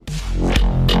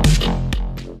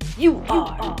You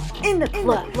are in the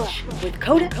clutch with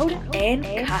Coda and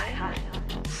Kyle.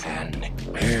 And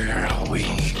here we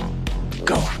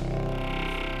go.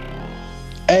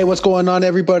 Hey, what's going on,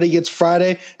 everybody? It's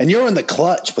Friday, and you're in the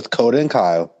clutch with Coda and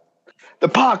Kyle. The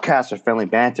podcast for friendly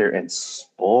banter and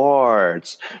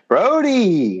sports.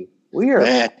 Brody, we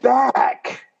are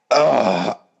back.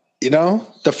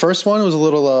 The first one was a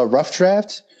little rough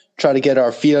draft. Try to get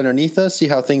our feet underneath us, see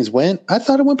how things went. I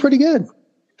thought it went pretty good.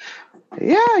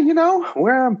 Yeah,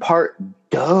 we're on part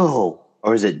deux.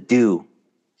 Or is it deux?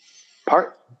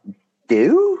 Part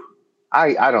deux?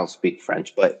 I don't speak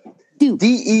French, but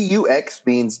D-E-U-X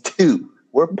means two.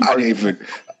 I didn't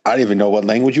even know what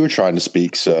language you were trying to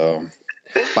speak, so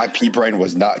my pea brain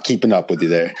was not keeping up with you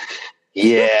there.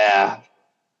 Yeah.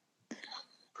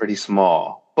 Pretty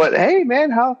small. But hey,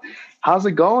 man, how's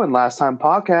it going? Last time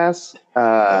podcast.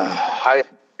 How you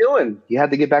doing? You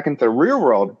had to get back into the real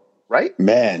world, right?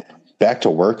 Man, back to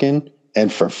working,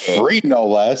 and for free, no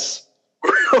less.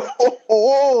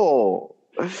 Oh,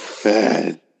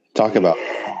 man, talk about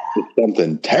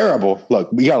something terrible.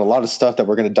 Look, we got a lot of stuff that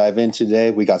we're going to dive into today.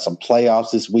 We got some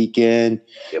playoffs this weekend.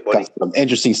 Yeah, buddy. Got some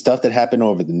interesting stuff that happened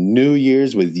over the New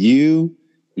Year's with you.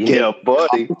 Yeah,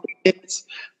 buddy.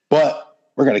 But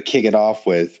we're going to kick it off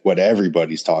with what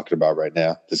everybody's talking about right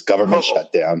now, this government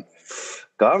shutdown.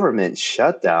 Government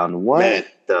shutdown? What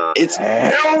the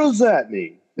hell does that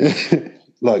mean?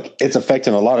 Look, it's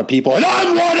affecting a lot of people, and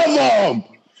I'm one of them!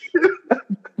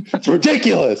 It's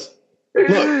ridiculous.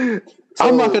 Look,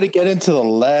 I'm not going to get into the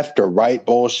left or right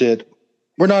bullshit.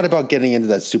 We're not about getting into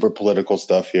that super political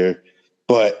stuff here,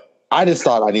 but I just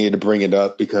thought I needed to bring it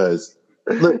up because,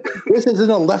 look, this isn't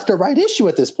a left or right issue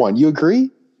at this point. You agree?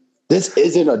 This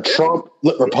isn't a Trump,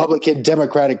 Republican,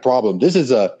 Democratic problem. This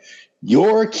is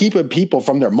you're keeping people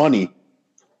from their money.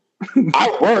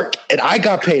 I work and I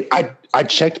got paid. I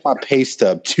checked my pay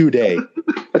stub today and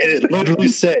it literally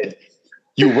said,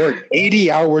 you work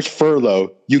 80 hours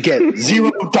furlough, you get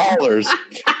 $0.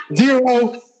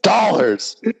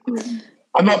 $0.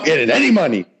 I'm not getting any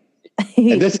money.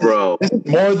 And this is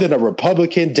more than a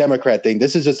Republican, Democrat thing.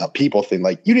 This is just a people thing.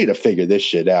 Like, you need to figure this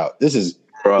shit out. This is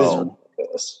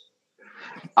ridiculous.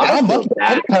 I'm lucky.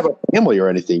 I don't have a family or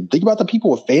anything. Think about the people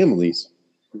with families.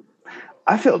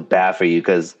 I feel bad for you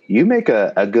because you make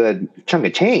a good chunk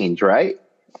of change, right?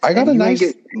 I got a nice,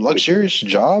 luxurious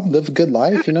job, live a good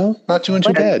life, not doing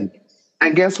too bad.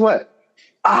 And guess what?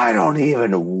 I don't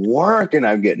even work and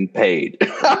I'm getting paid.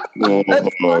 I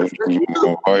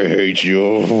hate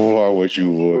you. I wish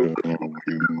you would.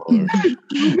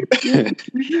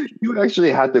 You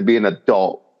actually have to be an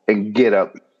adult and get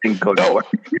up and go to work.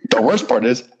 The worst part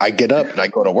is I get up and I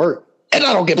go to work and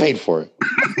I don't get paid for it.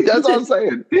 That's what I'm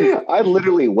saying. I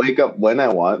literally wake up when I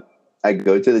want. I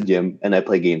go to the gym and I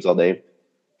play games all day.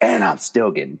 And I'm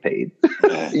still getting paid.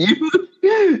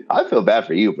 I feel bad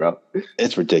for you, bro.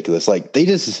 It's ridiculous. Like they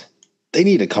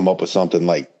need to come up with something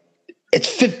like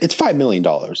it's $5 million.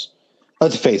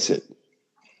 Let's face it.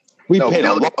 We paid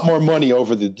a lot more money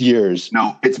over the years.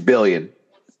 No, it's billion.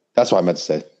 That's what I meant to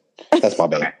say. That's my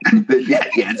bad. yeah,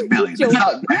 it's billion. It's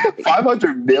not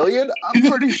 500 million. I'm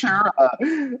pretty sure.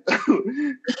 I'm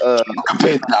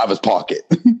paying it out of his pocket.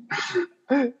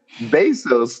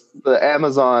 Bezos, the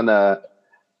Amazon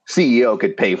CEO,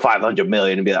 could pay 500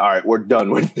 million and be like, all right, we're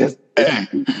done with this.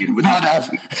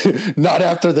 Not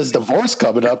after this divorce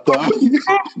coming up, though.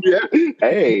 Yeah.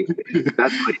 Hey,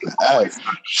 that's like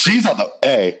she's on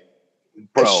the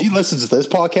bro. If she listens to this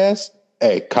podcast,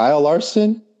 Kyle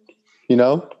Larson,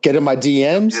 get in my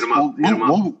DMs. Hit him up.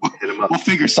 We'll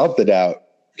figure something out.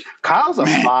 Kyle's a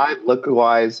 5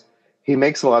 look-wise. He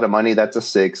makes a lot of money. That's a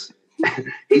 6.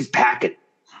 He's packing,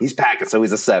 so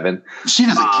he's a 7. She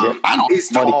doesn't care. I don't. He's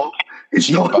tall. He's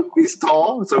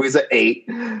tall, so he's an 8.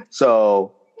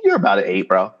 So you're about an 8,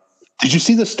 bro. Did you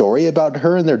see the story about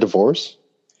her and their divorce?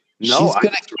 No,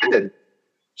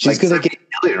 she's gonna get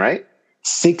billion, right?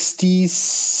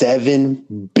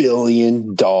 $67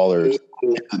 billion.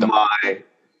 My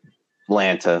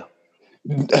Atlanta.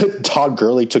 Todd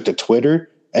Gurley took to Twitter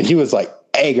and he was like,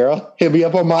 "Hey, girl, hit me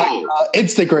up on my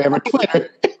Instagram or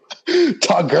Twitter."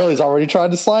 Todd Gurley's already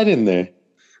tried to slide in there.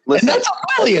 Listen, and that's a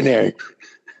millionaire.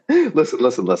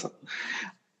 Listen.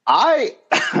 I'm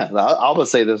going to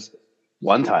say this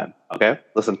one time, okay?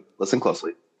 Listen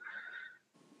closely.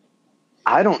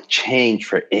 I don't change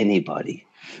for anybody.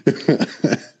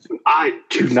 I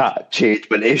do not change.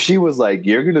 But if she was like,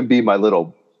 you're going to be my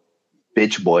little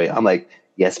bitch boy, I'm like,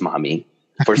 yes, mommy.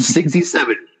 For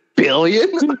 67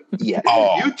 billion? Yeah.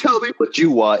 You tell me what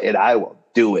you want and I will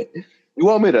do it. You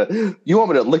want me to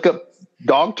lick up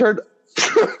dog turd?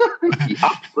 I'm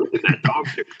licking that dog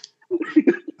turd.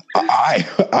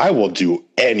 I will do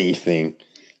anything.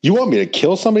 You want me to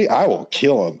kill somebody? I will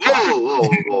kill him.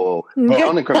 Whoa.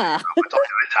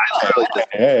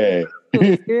 Hey.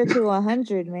 0 to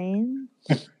 100, man.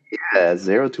 Yeah,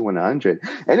 0 to 100.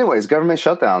 Anyways, government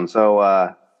shutdown. So,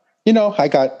 I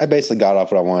basically got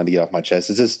off what I wanted to get off my chest.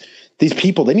 It's just these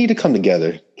people, they need to come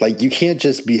together. Like, you can't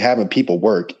just be having people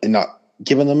work and not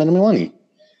giving them any money.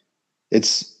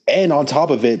 And on top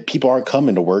of it, people aren't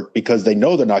coming to work because they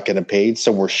know they're not getting paid,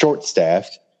 so we're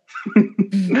short-staffed. You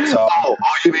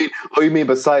mean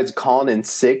besides calling in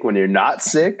sick when you're not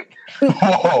sick?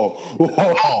 Whoa.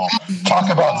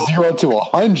 Talk about 0 to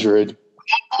 100.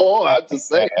 Oh, I have to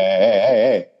say.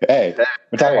 Hey.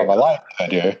 We're talking about my life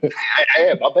here.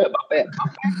 Hey, my bad.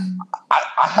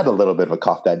 I had a little bit of a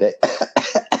cough that day.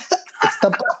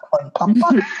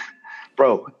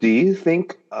 Bro, do you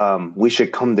think we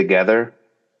should come together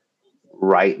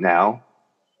right now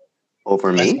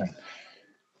over me?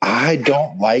 I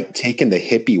don't like taking the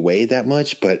hippie way that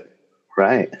much, but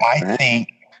I think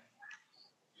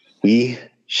we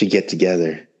should get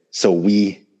together so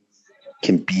we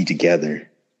can be together.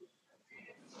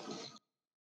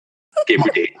 My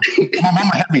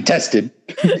mama had me tested.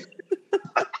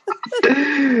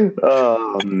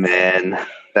 Oh man,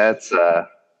 that's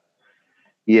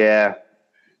yeah.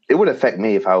 It would affect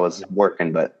me if I was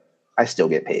working, but I still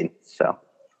get paid, so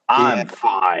I'm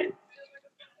fine.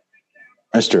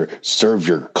 Mr. Serve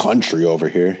your country over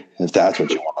here, if that's what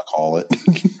you want to call it.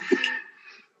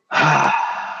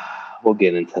 We'll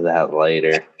get into that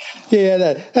later. Yeah,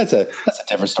 that's a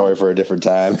different story for a different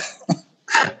time.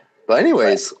 But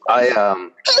anyways, I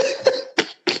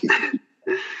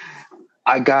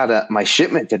got my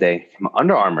shipment today from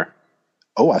Under Armour.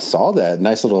 Oh, I saw that.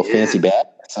 Nice little fancy bag.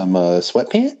 Some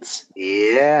sweatpants.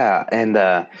 Yeah, and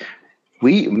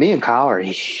me and Kyle are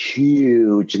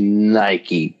huge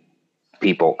Nike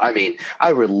people. I mean, I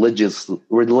religiously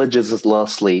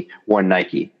wore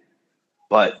Nike,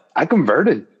 but I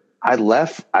converted. I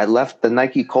left the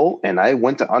Nike Colt and I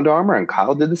went to Under Armour, and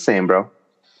Kyle did the same, bro.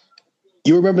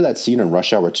 You remember that scene in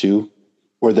Rush Hour 2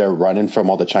 where they're running from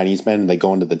all the Chinese men and they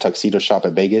go into the tuxedo shop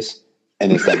at Vegas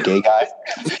and it's that gay guy?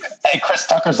 And Chris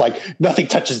Tucker's like, nothing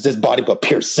touches this body but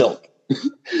pure silk.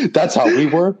 That's how we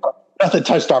were. Nothing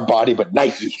touched our body but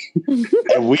Nike.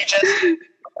 And we just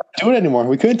do it anymore.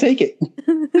 We couldn't take it.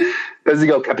 Does he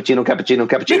go cappuccino?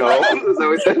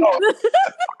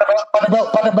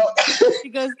 Buttermilk. He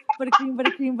goes, buttercream.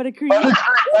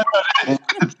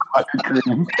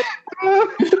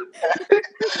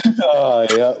 Oh,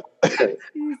 yeah.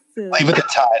 Leave it the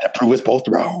tie to prove us both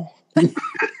wrong.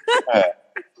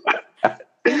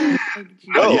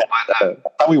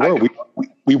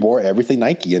 We wore everything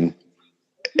Nike, and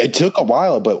it took a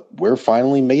while, but we're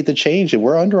finally made the change, and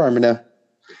we're Under Armour now.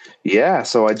 Yeah,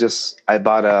 so I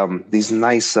bought these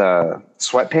nice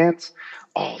sweatpants.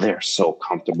 Oh, they're so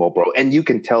comfortable, bro. And you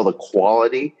can tell the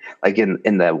quality, like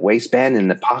in the waistband and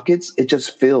the pockets, it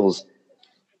just feels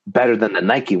better than the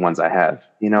Nike ones I have.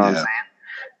 You know what I'm saying?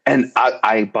 And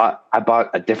I bought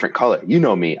a different color. You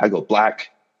know me, I go black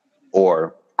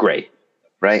or gray,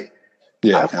 right?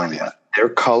 Yeah. Their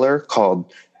color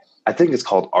I think it's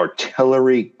called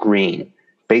artillery green,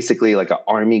 basically like an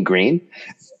army green.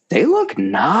 They look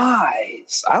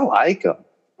nice. I like them.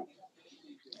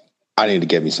 I need to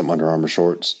get me some Under Armour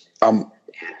shorts.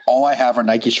 All I have are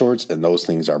Nike shorts, and those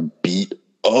things are beat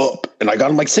up. And I got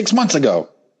them like 6 months ago.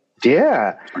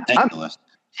 Yeah, ridiculous.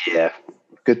 Yeah,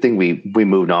 good thing we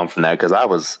moved on from that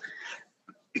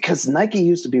because Nike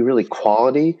used to be really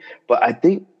quality, but I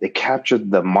think they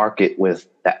captured the market with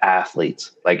the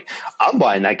athletes. Like, I'm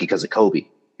buying Nike because of Kobe.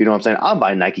 You know what I'm saying? I'm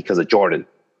buying Nike because of Jordan.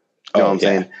 You know what I'm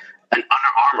saying? And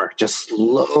Under Armour just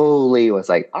slowly was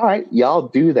like, all right, y'all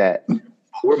do that.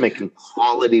 We're making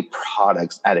quality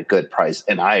products at a good price.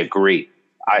 And I agree.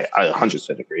 I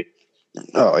 100% agree.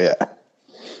 Oh, yeah.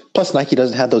 Plus, Nike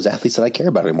doesn't have those athletes that I care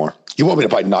about anymore. You want me to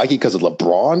buy Nike because of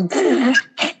LeBron?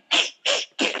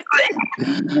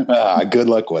 Good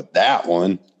luck with that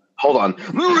one. Hold on.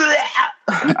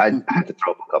 I had to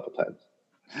throw up a couple times.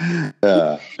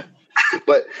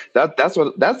 But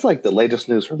that's like the latest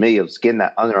news for me is getting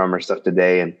that Under Armour stuff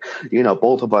today. And,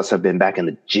 both of us have been back in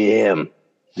the gym.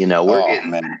 We're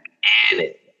getting in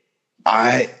it.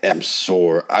 I am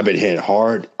sore. I've been hitting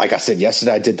hard. Like I said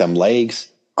yesterday, I did them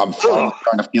legs. I'm starting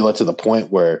to feel it to the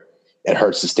point where it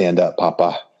hurts to stand up,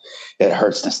 Papa. It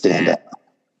hurts to stand up.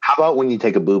 How about when you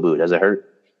take a boo-boo? Does it hurt?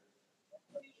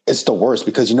 It's the worst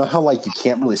because you know how like you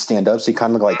can't really stand up, so you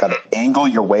kind of like got to angle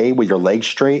your way with your legs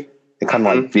straight and kind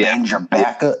of like bend your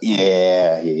back up.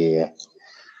 Yeah.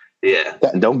 Yeah,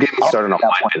 and don't get me started on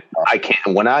women. I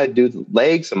can't. When I do the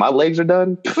legs and my legs are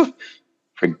done,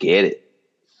 forget it.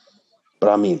 But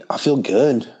I mean, I feel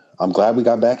good. I'm glad we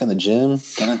got back in the gym,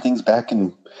 getting things back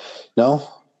and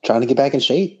trying to get back in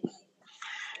shape.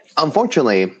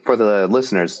 Unfortunately, for the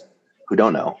listeners who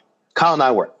don't know, Kyle and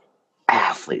I were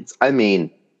athletes. I mean,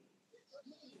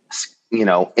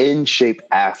 in shape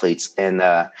athletes, and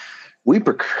we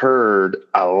procured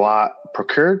a lot.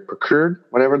 Procured,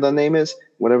 whatever the name is,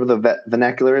 whatever the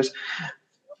vernacular is.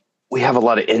 We have a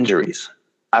lot of injuries.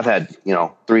 I've had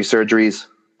 3 surgeries.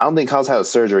 I don't think Kyle's had a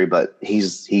surgery, but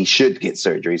he should get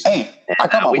surgeries. Hey, I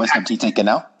got my wisdom teeth taken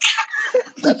out.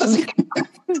 That doesn't.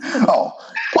 Oh,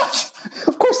 what?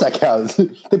 Of course that counts.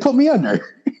 They put me under.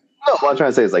 No, what I'm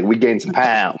trying to say is we gained some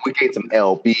pounds, we gained some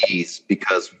lbs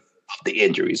because of the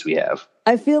injuries we have.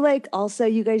 I feel like also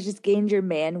you guys just gained your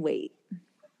man weight.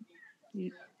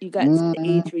 You got to the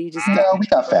age where you just got. No, we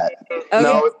got fat. Okay.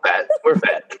 No, we're fat. We're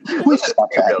fat. We just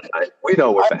got fat. We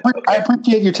know we're fat. I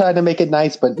appreciate you trying to make it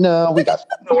nice, but no, we got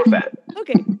fat. No, we're fat.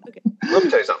 Okay. Let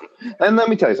me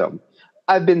tell you something.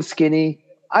 I've been skinny.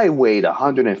 I weighed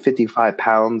 155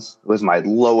 pounds. It was my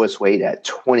lowest weight at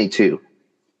 22.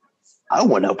 I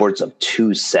went upwards of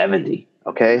 270.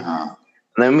 Okay.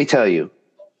 Let me tell you,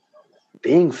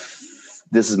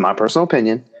 this is my personal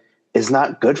opinion, is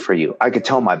not good for you. I could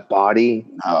tell my body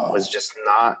was just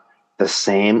not the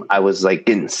same. I was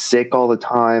getting sick all the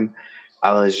time.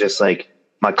 I was just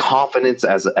my confidence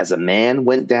as a man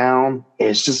went down.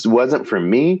 It just wasn't for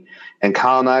me. And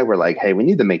Kyle and I were like, hey, we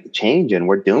need to make the change, and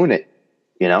we're doing it.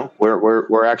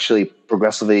 We're actually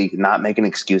progressively not making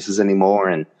excuses anymore,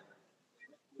 and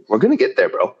we're gonna get there,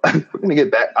 bro. We're gonna get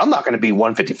back. I'm not gonna be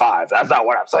 155. That's not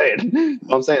what I'm saying.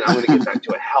 I'm saying I'm gonna get back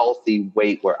to a healthy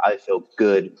weight where I feel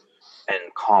good and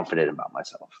confident about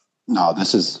myself. No,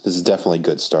 this is definitely a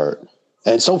good start.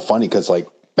 And it's so funny because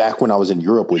back when I was in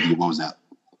Europe with you, what was that?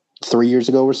 3 years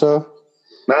ago or so?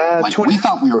 We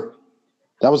thought we were.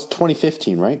 That was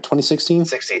 2015, right? 2016?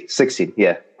 16,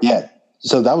 yeah. Yeah.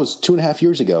 So that was 2.5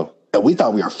 years ago. And we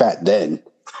thought we were fat then.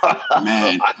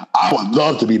 Man, I would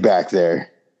love to be back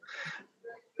there.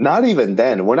 Not even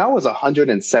then. When I was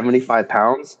 175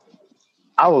 pounds,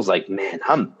 I was like, man,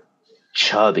 I'm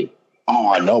chubby.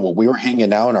 Oh, I know. When we were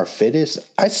hanging out in our fittest,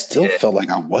 I still felt like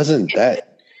I wasn't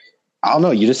that. I don't know.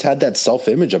 You just had that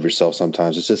self-image of yourself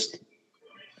sometimes. It just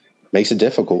makes it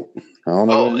difficult. I don't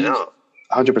know. Oh, yeah.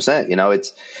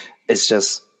 100%. It's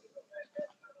just,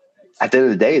 at the end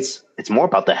of the day, it's more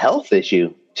about the health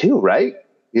issue too, right?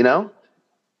 Yeah.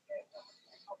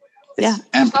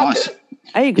 And plus,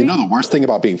 I agree. The worst thing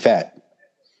about being fat,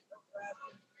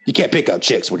 you can't pick up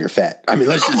chicks when you're fat. I mean,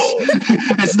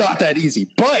 it's not that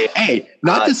easy. But hey,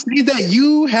 not to say that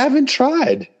you haven't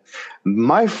tried.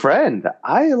 My friend,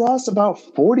 I lost about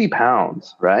 40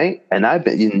 pounds, right? And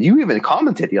you even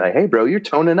commented, you're like, hey, bro, you're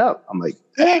toning up. I'm like,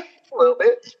 a little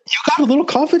bit. You got a little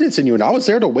confidence in you, and I was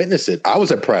there to witness it. I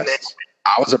was impressed.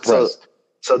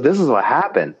 So this is what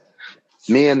happened.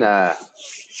 Me and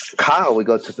Kyle, we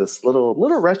go to this little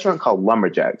restaurant called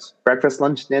Lumberjacks. Breakfast,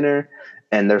 lunch, dinner,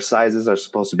 and their sizes are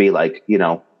supposed to be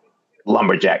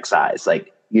lumberjack size,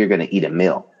 like you're gonna eat a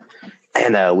meal.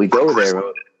 And we go there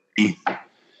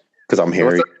because I'm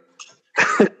hairy.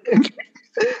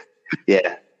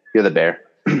 Yeah, you're the bear.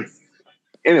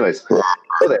 Anyways, we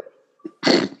go there.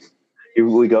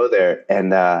 We go there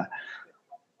and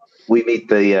we meet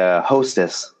the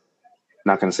hostess.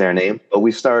 Not going to say her name, but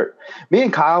me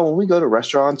and Kyle, when we go to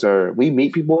restaurants or we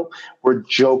meet people, we're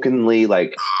jokingly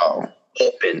open,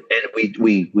 and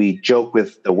we joke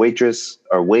with the waitress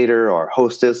or waiter or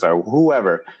hostess or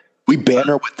whoever. We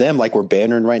banter with them like we're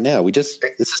bantering right now. It's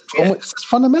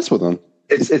fun to mess with them.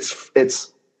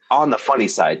 It's on the funny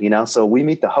side, So we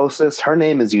meet the hostess. Her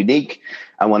name is unique.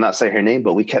 I will not say her name,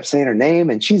 but we kept saying her name,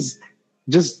 and she's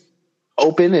just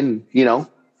open and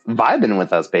vibing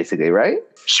with us, basically, right?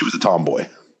 She was a tomboy.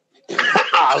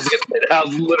 I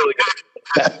was literally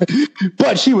good.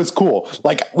 But she was cool.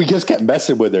 We just kept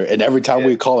messing with her, and every time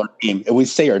we call her name, and we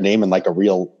say her name in a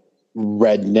real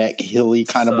redneck, hilly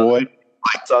kind of boy.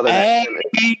 Hey.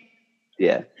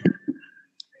 Yeah.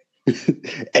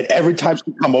 And every time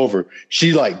she'd come over,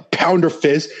 she'd pound her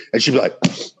fist, and she'd be like,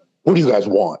 "What do you guys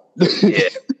want?" Yeah,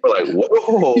 we're like,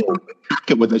 "Whoa!"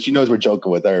 With her. She knows we're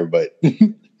joking with her, but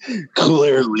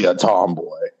clearly a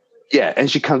tomboy. Yeah,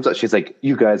 and she comes up. She's like,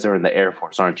 "You guys are in the Air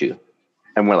Force, aren't you?"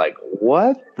 And we're like,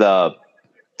 "What the?"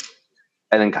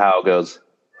 And then Kyle goes,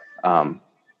 "Well,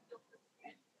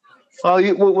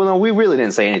 no, we really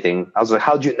didn't say anything." I was like,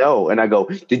 "How'd you know?" And I go,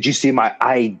 "Did you see my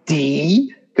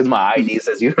ID? Because my ID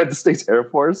says United States Air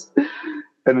Force."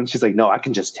 And then she's like, no, I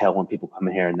can just tell when people come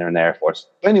in here and they're in the Air Force.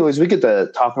 But anyways, we get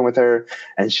to talking with her,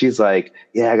 and she's like,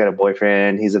 yeah, I got a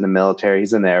boyfriend. He's in the military.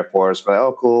 He's in the Air Force. We're like,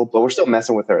 oh, cool. But we're still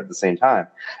messing with her at the same time.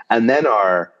 And then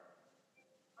our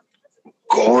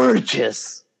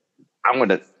gorgeous,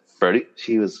 Birdie,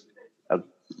 she was a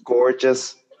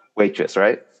gorgeous waitress,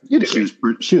 right?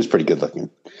 She was pretty good looking.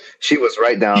 She was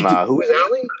right down, who was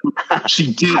Allie?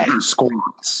 She did her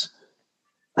squats.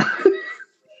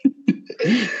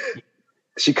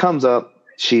 She comes up.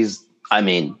 She's,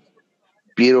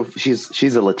 beautiful.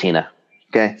 She's a Latina.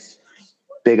 Okay,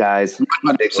 big eyes, big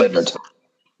 100% her lips. type.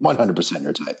 100%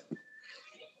 her type.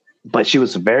 But she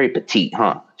was very petite,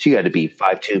 huh? She got to be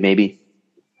 5'2", maybe.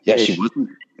 Yeah, she wasn't.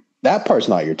 That part's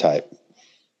not your type.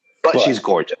 But she's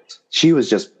gorgeous. She was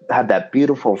just had that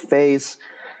beautiful face,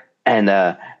 and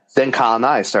then Kyle and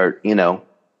I start,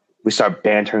 we start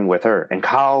bantering with her, and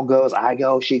Kyle goes, I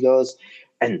go, she goes.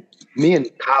 And me and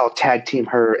Kyle tag team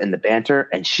her in the banter,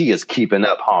 and she is keeping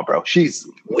up, huh, bro? She's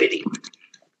witty.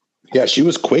 Yeah, she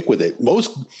was quick with it.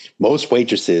 Most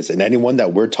waitresses and anyone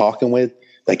that we're talking with,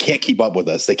 they can't keep up with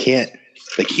us. They can't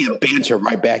banter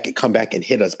right back and come back and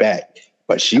hit us back.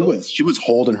 But she was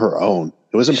holding her own.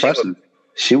 It was impressive.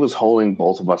 She was holding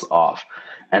both of us off.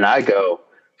 And I go,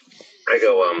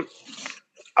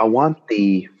 I want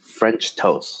the French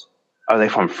toast. Are they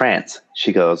from France?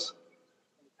 She goes,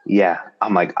 yeah.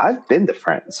 I'm like, I've been to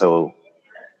France, so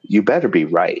you better be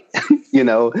right.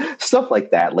 Stuff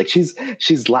like that. Like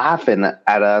she's laughing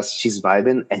at us, she's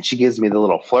vibing, and she gives me the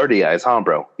little flirty eyes, huh,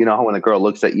 bro? You know how when a girl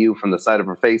looks at you from the side of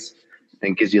her face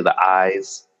and gives you the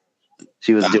eyes?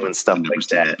 She was doing stuff like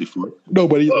that before.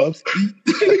 Nobody loves me.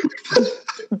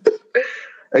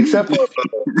 Except for what's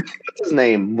his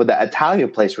name with the Italian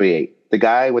place we ate? The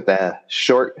guy with the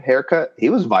short haircut, he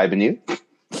was vibing you.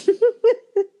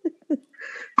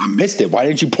 I missed it. Why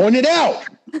didn't you point it out?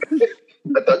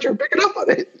 I thought you were picking up on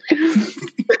it.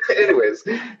 Anyways,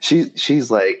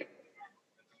 she's like,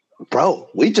 bro,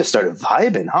 we just started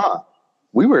vibing, huh?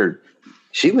 We were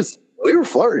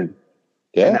flirting.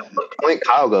 Yeah. And at one point,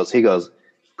 Kyle goes,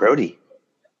 Brody,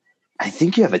 I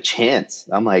think you have a chance.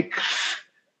 I'm like,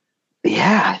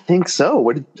 yeah, I think so.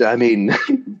 Maybe.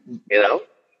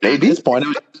 At this point, I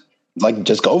was like,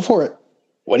 just go for it.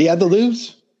 What do you have to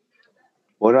lose?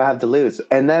 What do I have to lose?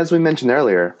 And as we mentioned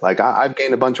earlier, like I've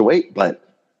gained a bunch of weight, but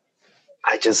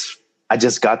I just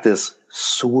got this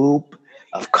swoop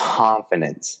of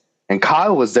confidence. And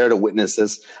Kyle was there to witness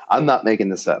this. I'm not making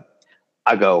this up.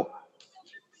 I go,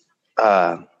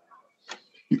 I'll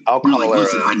call her.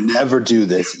 Listen, I never do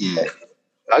this yet.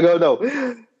 I go, no.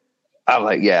 I'm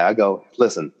like, yeah. I go,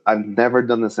 listen, I've never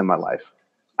done this in my life.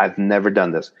 I've never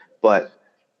done this, but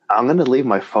I'm going to leave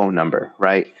my phone number,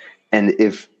 right? And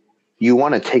if you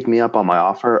want to take me up on my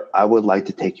offer, I would like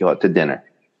to take you out to dinner.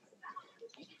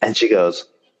 And she goes,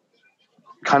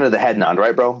 kind of the head nod,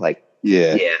 right, bro? Like,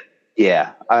 yeah.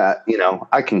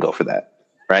 I can go for that,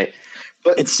 right?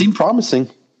 But It seemed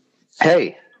promising.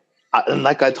 hey,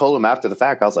 like I told him after the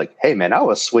fact, I was like, hey, man, I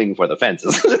was swinging for the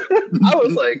fences. I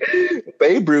was like,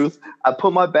 Babe Ruth, I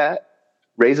put my bat,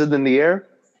 raise it in the air,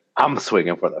 I'm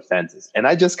swinging for the fences. And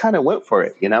I just kind of went for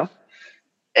it,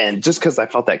 And just because I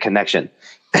felt that connection.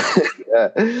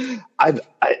 I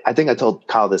think I told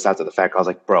Kyle this after the fact. I was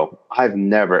like, bro, I've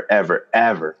never, ever,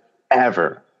 ever,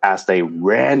 ever asked a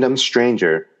random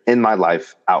stranger in my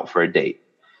life out for a date.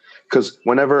 Because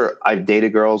whenever I've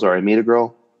dated girls or I meet a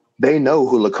girl, they know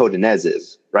who Lakota Nez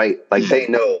is, right? Like they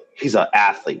know he's an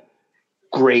athlete,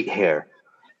 great hair,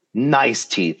 nice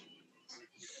teeth.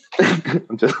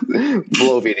 I'm just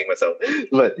blow feeding myself.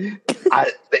 But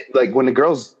like when the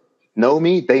girls know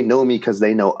me, they know me because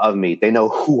they know of me. They know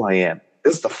who I am.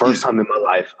 This is the first time in my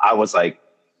life I was like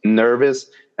nervous,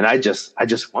 and I just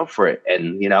went for it,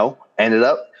 and ended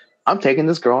up I'm taking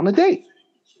this girl on a date.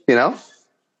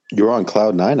 You were on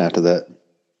cloud 9 after that.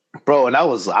 Bro, and I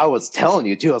was telling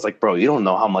you too. I was like, bro, you don't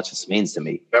know how much this means to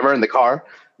me. Remember in the car?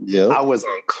 Yeah. I was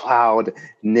on cloud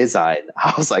 9.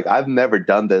 I was like, I've never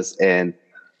done this, and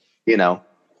gave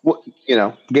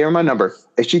her my number.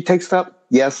 If she takes it up,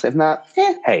 yes. If not,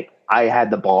 hey, I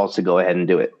had the balls to go ahead and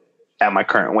do it at my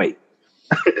current weight.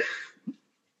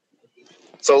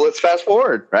 So let's fast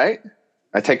forward, right?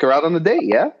 I take her out on a date,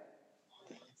 yeah?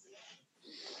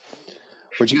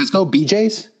 Where'd you guys go?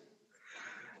 BJ's?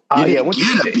 Yeah, went to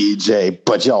a BJ,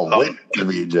 but y'all went to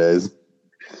BJ's.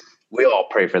 We all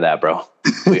pray for that, bro.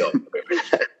 We all pray for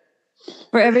that.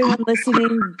 For everyone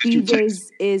listening,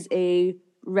 BJ's is a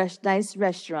nice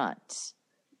restaurant.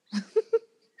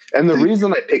 And the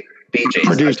reason I picked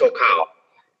BJ's, I told Kyle.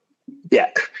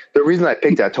 Yeah, the reason I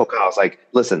picked it, I told Kyle, I was like,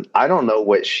 listen, I don't know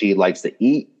what she likes to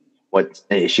eat,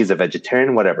 she's a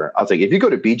vegetarian, whatever. I was like, if you go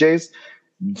to BJ's,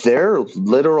 their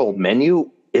literal menu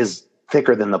is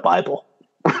thicker than the Bible.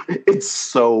 It's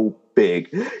so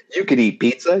big. You could eat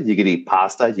pizza, you could eat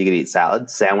pasta, you could eat salad,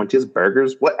 sandwiches,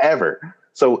 burgers, whatever.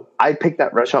 So I picked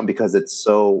that restaurant because it's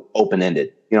so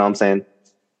open-ended. You know what I'm saying?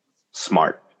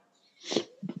 Smart.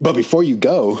 But before you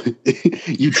go,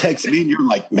 you text me and you're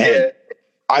like, man,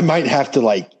 I might have to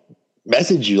like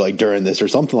message you like during this or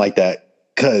something like that.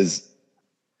 Cause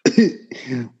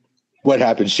what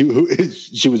happened? She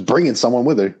was bringing someone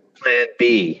with her.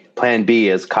 Plan B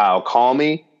is Kyle, call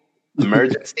me.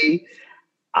 Emergency.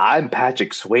 I'm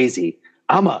Patrick Swayze.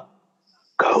 I'm a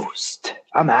ghost.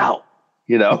 I'm out.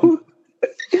 You know?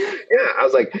 Yeah. I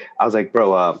was like,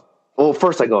 bro, well,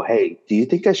 first I go, hey, do you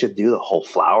think I should do the whole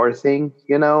flower thing?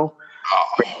 You know?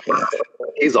 Oh,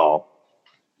 he's all,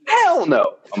 hell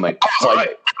no. I'm like, all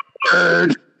right.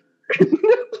 Nerd.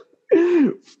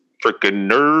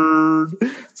 Freaking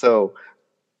nerd. So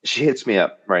she hits me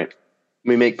up, right?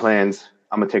 We make plans.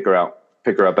 I'm gonna pick her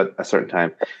up at a certain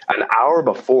time. An hour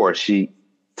before to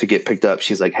get picked up,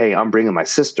 she's like, hey, I'm bringing my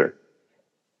sister.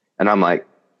 And I'm like,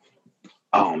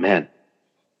 oh man,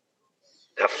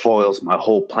 that foils my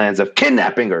whole plans of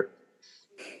kidnapping her.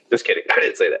 Just kidding. I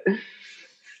didn't say that.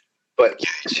 But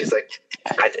she's like,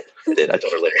 I did. I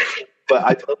told her later. But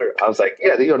I told her, I was like,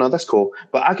 yeah, no, that's cool.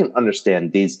 But I can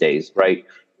understand these days, right?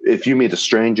 If you meet a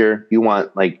stranger, you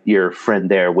want like your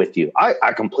friend there with you.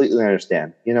 I completely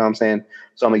understand. You know what I'm saying?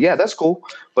 So I'm like, yeah, that's cool.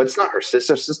 But it's not her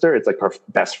sister. It's like her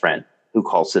best friend who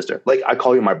calls sister. Like I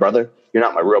call you my brother. You're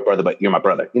not my real brother, but you're my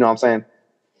brother. You know what I'm saying?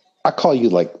 I call you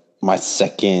like my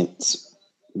second,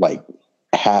 like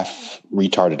half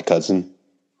retarded cousin.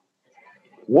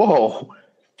 Whoa.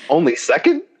 Only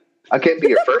second? I can't be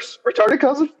your first retarded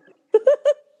cousin?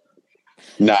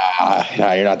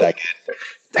 Nah, you're not that good.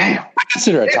 Damn. I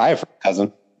consider a tie for a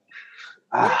cousin.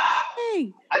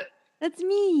 Hey, that's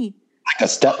me. Like a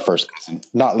step first cousin,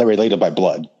 not related by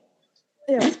blood.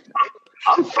 Yeah.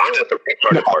 I'm fine with the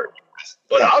retarded part,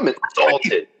 but I'm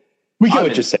insulted. We get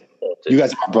what you're saying. You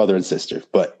guys are brother and sister,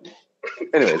 but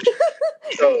anyways.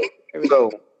 So,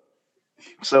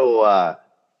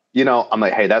 you know, I'm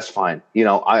like, hey, that's fine. You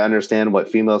know, I understand what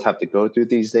females have to go through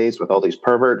these days with all these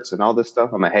perverts and all this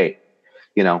stuff. I'm like, hey,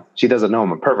 you know, she doesn't know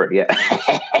I'm a pervert yet.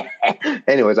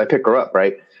 Anyways, I pick her up,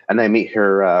 right? And I meet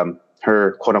her,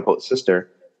 her quote unquote sister.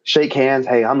 Shake hands.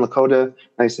 Hey, I'm Lakota.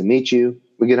 Nice to meet you.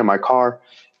 We get in my car,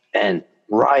 and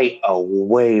right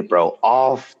away, bro,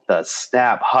 off the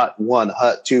snap, hut 1,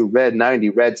 hut 2, red 90,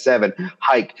 red 7,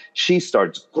 hike. She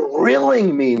starts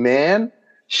grilling me, man.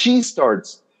 She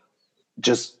starts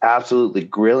just absolutely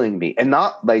grilling me, and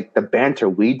not like the banter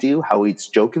we do, how it's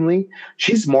jokingly.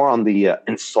 She's more on the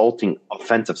insulting,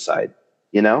 offensive side,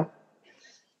 you know?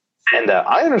 And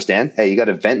I understand. Hey, you got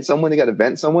to vent someone.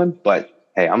 But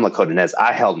hey, I'm Lakota Nez.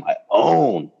 I held my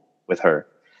own with her.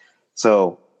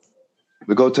 So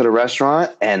we go to the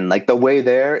restaurant, and like the way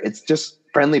there, it's just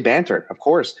friendly banter, of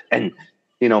course. And,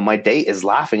 you know, my date is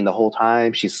laughing the whole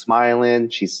time. She's smiling.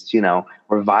 She's, you know,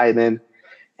 we're vibing.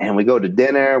 And we go to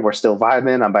dinner. We're still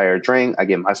vibing. I buy her a drink. I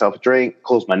get myself a drink,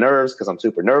 close my nerves because I'm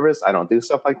super nervous. I don't do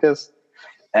stuff like this.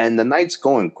 And the night's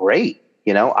going great.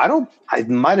 You know, I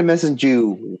might have messaged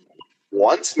you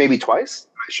once, maybe twice.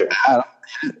 Not sure.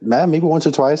 Man, maybe once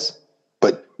or twice.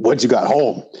 But once you got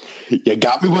home, you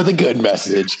got me with a good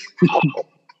message.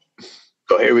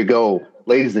 So here we go.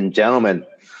 Ladies and gentlemen,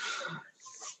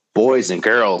 boys and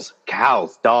girls,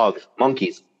 cows, dogs,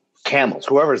 monkeys, camels,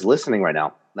 whoever's listening right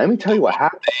now. Let me tell you what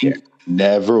happened here.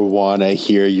 Never want to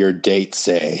hear your date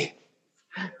say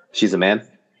she's a man.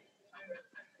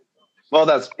 Well,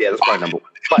 that's probably number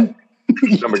one.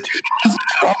 But number two.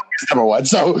 Number one.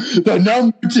 So the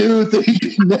number two thing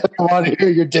you never want to hear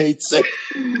your date say.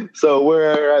 So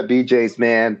we're at BJ's,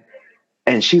 man,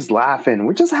 and she's laughing.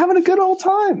 We're just having a good old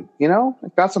time, you know?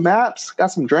 Got some apps, got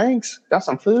some drinks, got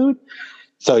some food.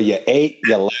 So you ate,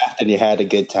 you laughed, and you had a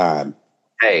good time.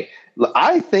 Hey,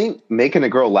 I think making a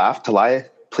girl laugh, Talia,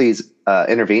 please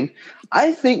intervene.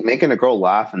 I think making a girl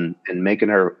laugh and making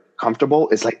her comfortable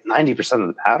is like 90% of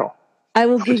the battle. I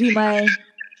will give you my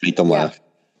Make them laugh.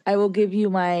 I will give you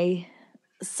my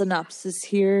synopsis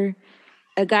here.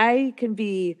 A guy can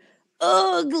be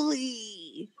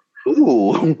ugly.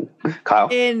 Ooh, Kyle.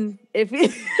 And if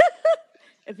he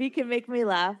if he can make me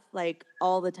laugh like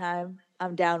all the time,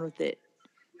 I'm down with it.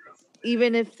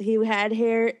 Even if he had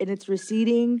hair and it's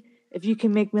receding, if you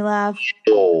can make me laugh,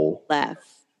 laugh.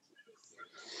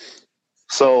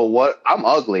 So what? I'm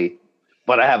ugly,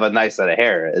 but I have a nice set of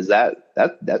hair. Is that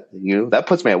you know, that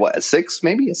puts me at what, a 6,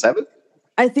 maybe a 7?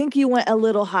 I think you went a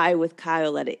little high with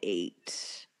Kyle at an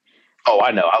 8. Oh,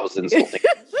 I know. I was insulting.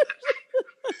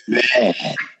 Man.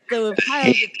 So if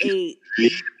Kyle's at 8,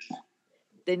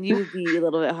 then you would be a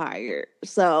little bit higher.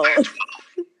 So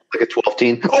Like a 12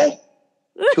 teen. Oh!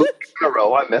 2 in a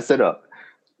row. I messed it up.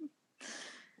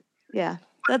 yeah,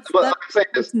 that's But I'm saying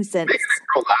this, 2 cents. making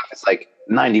a girl laugh is like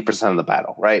 90% of the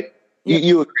battle, right? Yep.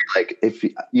 You agree, like if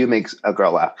you make a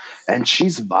girl laugh and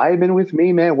she's vibing with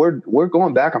me, man, we're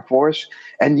going back and forth.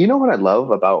 And you know what I love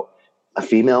about a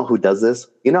female who does this?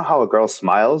 You know how a girl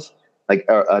smiles, like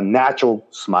a natural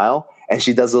smile, and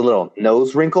she does a little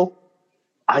nose wrinkle?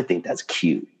 I think that's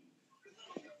cute.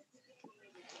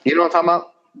 You know what I'm talking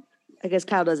about? I guess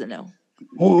Kyle doesn't know.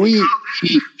 We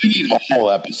need a whole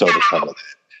episode to cover that.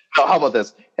 Oh, how about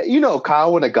this? You know,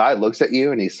 Kyle, when a guy looks at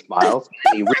you and he smiles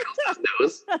and he wrinkles his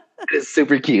nose, it's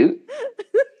super cute.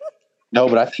 No,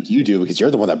 but I think you do because you're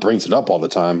the one that brings it up all the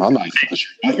time. I'm not even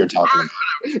sure what you're talking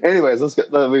about. Anyways,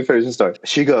 let me finish the story.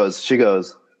 She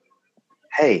goes,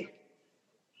 hey,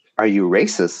 are you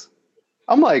racist?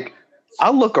 I'm like,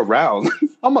 I look around.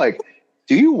 I'm like,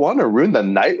 do you want to ruin the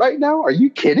night right now? Are you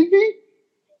kidding me?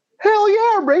 Hell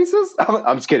yeah, I'm racist.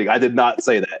 I'm just kidding. I did not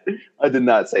say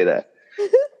that.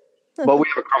 But we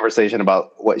have a conversation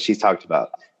about what she's talked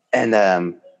about.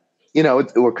 And, you know,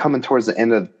 we're coming towards the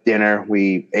end of dinner.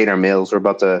 We ate our meals. We're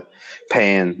about to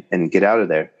pay and get out of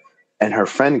there. And her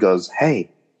friend goes, hey,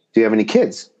 do you have any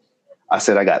kids? I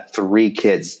said, I got 3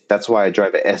 kids. That's why I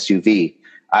drive an SUV.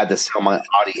 I had to sell my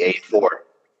Audi A4,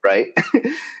 right?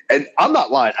 And I'm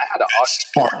not lying. I had an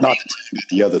Smart not to tell you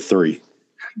the other 3.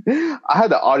 I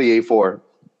had the Audi A4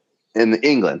 in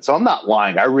England. So I'm not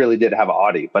lying. I really did have an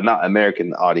Audi, but not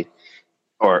American Audi,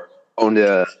 or owned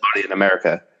an Audi in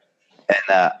America.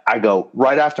 And I go,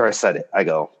 right after I said it, I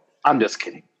go, I'm just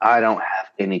kidding. I don't have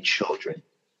any children.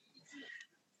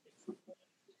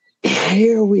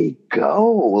 Here we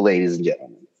go, ladies and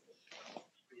gentlemen.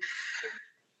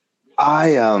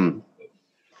 Oh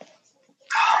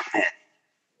man.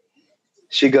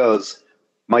 She goes,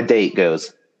 my date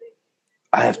goes,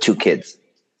 I have 2 kids.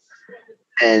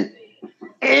 And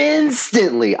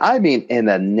instantly, I mean, in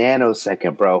a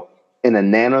nanosecond, bro,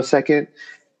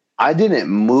 I didn't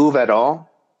move at all.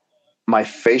 My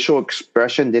facial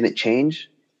expression didn't change.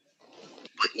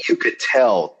 But you could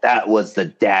tell that was the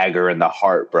dagger in the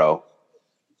heart, bro.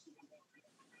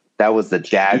 That was the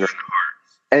dagger in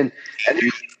the heart. And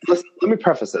listen, let me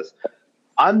preface this.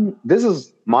 This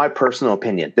is my personal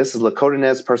opinion. This is Lakota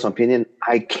Ned's personal opinion.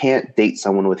 I can't date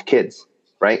someone with kids,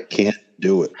 right? Can't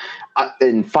do it.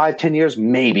 In 5-10 years,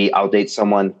 maybe I'll date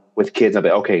someone with kids. I'll be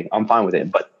okay, I'm fine with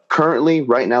it. But currently,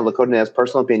 right now, Lakota Ned's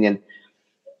personal opinion,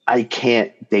 I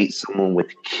can't date someone with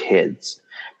kids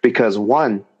because,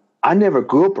 one, I never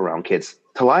grew up around kids.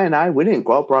 Talaya and I, we didn't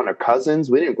grow up around our cousins.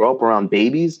 We didn't grow up around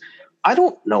babies. I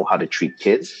don't know how to treat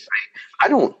kids. I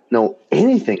don't know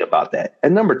anything about that.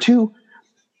 And number 2,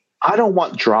 I don't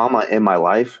want drama in my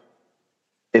life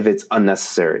if it's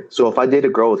unnecessary. So if I date a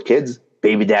girl with kids,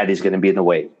 baby daddy's going to be in the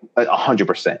way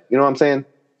 100%. You know what I'm saying?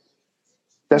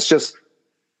 That's just,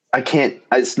 I can't,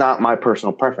 it's not my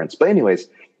personal preference. But anyways,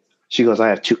 she goes, I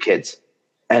have 2 kids.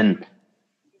 And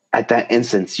at that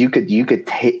instance, you could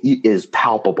it is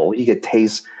palpable. You could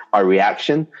taste our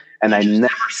reaction. And I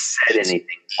never said anything.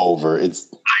 Over. It's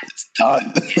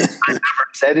done. I never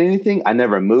said anything. I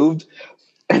never moved.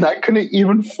 And I couldn't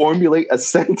even formulate a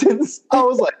sentence. I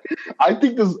was like, I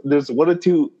think there's 1 or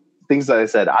 2 things that I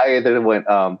said. I either went,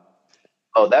 oh,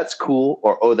 that's cool,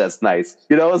 or oh, that's nice.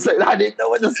 You know what I'm saying? I didn't know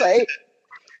what to say.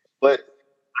 But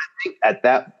I think at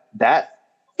that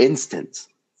instance,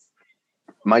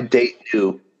 my date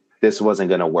knew this wasn't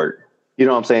gonna work. You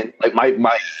know what I'm saying? Like my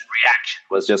reaction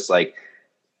was just like,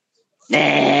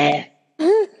 nah,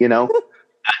 you know?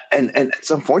 And it's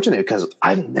unfortunate because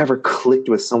I've never clicked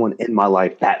with someone in my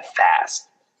life that fast.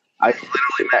 I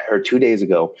literally met her 2 days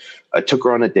ago. I took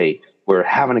her on a date. We're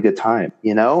having a good time,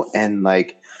 you know? And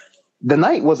like the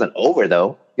night wasn't over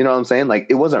though. You know what I'm saying? Like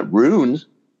it wasn't ruined.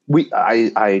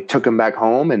 I took him back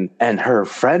home and her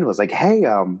friend was like, hey,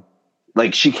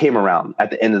 like she came around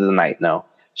at the end of the night. No,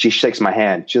 she shakes my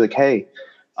hand. She's like, hey,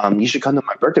 you should come to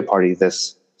my birthday party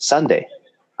this Sunday.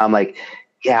 I'm like,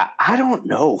 yeah, I don't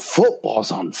know.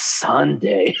 Football's on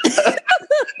Sunday.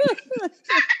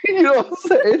 You know what I'm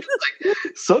saying? Like,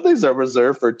 Sundays are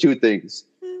reserved for 2 things.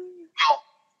 Well,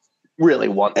 really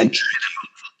one thing.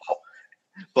 Football.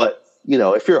 But, you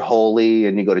know, if you're holy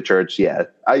and you go to church, yeah.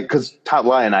 Because Top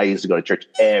Lion and I used to go to church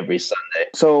every Sunday.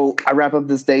 So I wrap up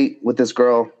this date with this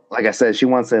girl. Like I said, she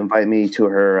wants to invite me to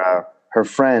her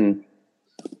friend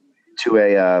to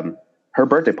her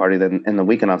birthday party in the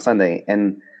weekend on Sunday.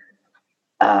 And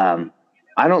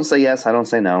I don't say yes, I don't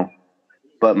say no.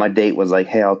 but my date was like,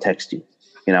 hey, I'll text you.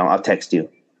 I'll text you.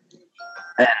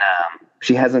 And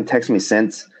she hasn't texted me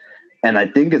since. And I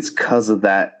think it's because of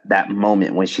that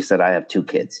moment when she said, I have 2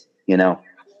 kids,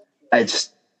 It's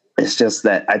just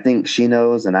that I think she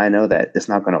knows and I know that it's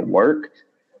not going to work.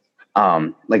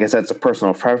 Like I said, it's a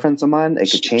personal preference of mine.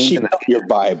 It could change. She felt your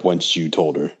vibe once you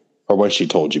told her, or when she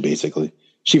told you, basically.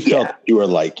 She felt you were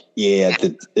like, yeah,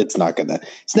 it's not gonna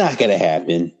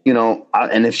happen.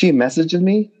 And if she messages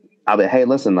me, I'll be, hey,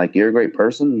 listen, like, you're a great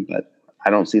person, but I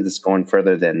don't see this going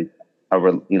further than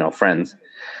friends.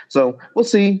 So we'll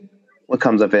see what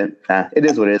comes of it. It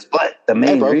is what it is. But the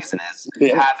main reason is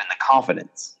having the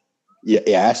confidence. Yeah,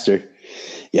 you asked her.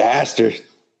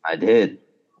 I did.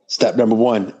 Step number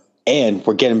 1. And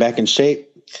we're getting back in shape.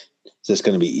 It's just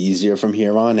going to be easier from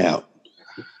here on out.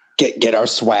 Get our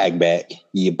swag back.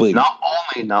 Yeah, please.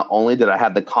 Not only did I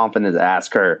have the confidence to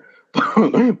ask her,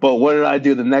 but what did I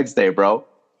do the next day, bro?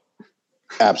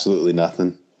 Absolutely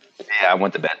nothing. Yeah, I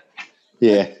went to bed.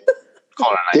 Yeah.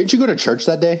 Didn't you go to church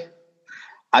that day?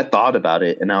 I thought about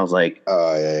it, and I was like,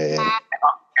 oh, yeah. I'm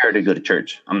scared to go to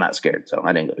church. I'm not scared, so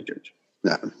I didn't go to church.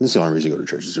 No, this is the only reason you go to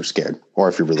church is you're scared. Or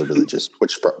if you're really religious,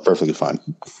 which is perfectly fine.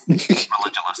 Religious.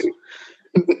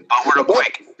 But real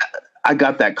quick, I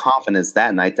got that confidence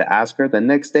that night to ask her. The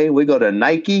next day, we go to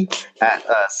Nike at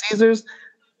Caesars.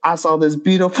 I saw this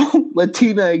beautiful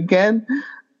Latina again.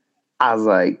 I was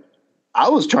like, I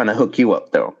was trying to hook you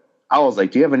up, though. I was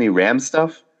like, do you have any Ram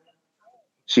stuff?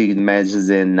 She messages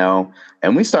in, no.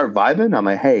 And we start vibing. I'm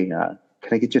like, hey, can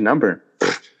I get your number?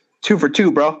 2 for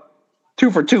 2, bro.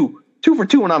 2 for 2. 2 for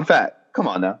 2 when I'm fat. Come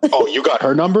on now. Oh, you got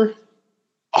her number?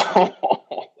 Oh,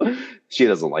 she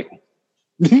doesn't like me.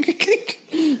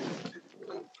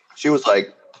 She was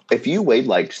like, if you weighed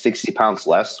like 60 pounds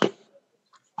less,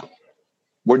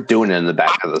 we're doing it in the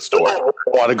back of the store. I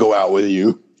want to go out with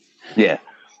you. Yeah.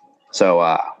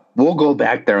 So we'll go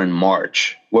back there in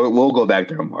March. We'll go back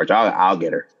there in March. I'll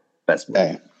get her. Best way.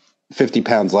 Hey, 50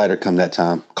 pounds lighter come that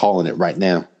time. Calling it right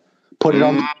now. Put it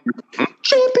on the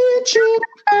championship.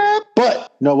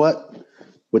 But you know what?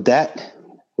 With that,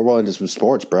 we're rolling into some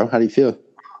sports, bro. How do you feel?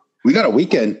 We got a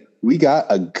weekend. We got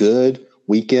a good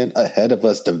weekend ahead of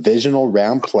us. Divisional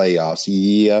round playoffs.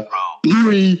 Yeah.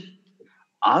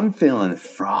 I'm feeling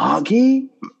froggy.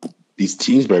 These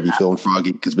teams better be feeling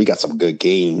froggy because we got some good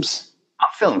games. I'm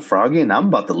feeling froggy and I'm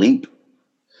about to leap.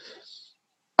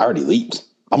 I already leaped.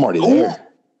 I'm already there.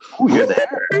 Oh, you're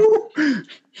there.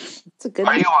 It's a good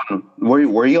Are you on?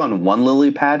 Were you on one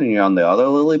lily pad and you're on the other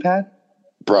lily pad?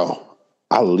 Bro,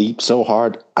 I leaped so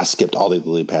hard, I skipped all the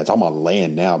lily pads. I'm on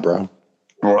land now, bro.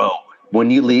 Bro,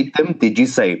 when you leaped them, did you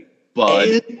say,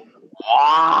 bud,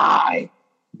 why?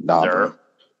 Nah, sir? bro.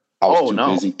 I was too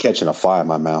busy catching a fly in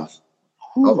my mouth.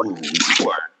 Ooh,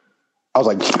 I was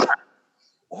like,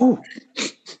 ooh.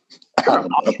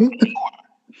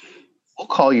 We'll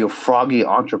call you Froggy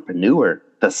Entrepreneur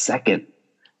the second.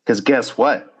 Because guess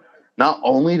what? Not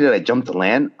only did I jump to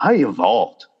land, I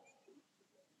evolved.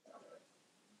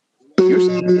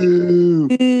 boo.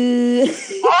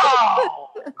 Wow!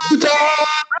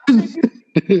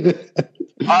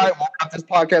 All right, we'll cut this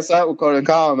podcast out. We'll go to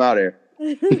Kyle. I'm out here. All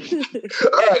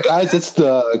right, guys, it's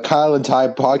the Kyle and Ty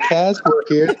podcast. We're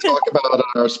here to talk about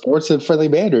our sports in a friendly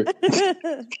manner.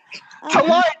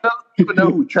 Hawaii doesn't even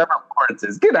know who Trevor Lawrence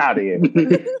is. Get out of here.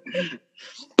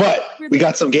 But we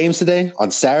got some games today. On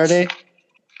Saturday,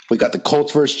 we got the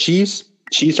Colts versus Chiefs.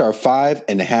 Chiefs are a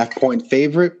 5.5-point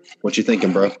favorite. What you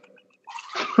thinking, bro?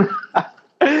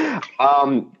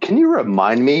 Can you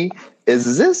remind me,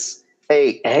 is this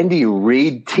a Andy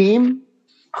Reid team?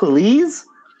 Please?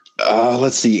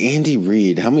 Let's see. Andy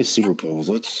Reid. How many Super Bowls?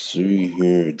 Let's see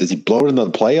here. Does he blow it into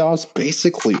the playoffs?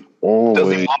 Basically, always.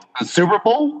 Does he want the Super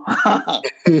Bowl?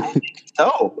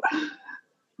 No.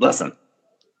 Listen.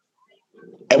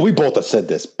 And we both have said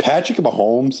this. Patrick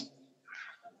Mahomes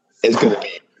is going to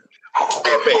be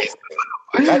amazing.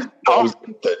 That was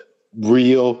the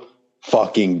real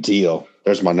fucking deal.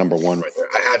 There's my number one right there.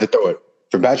 I had to throw it.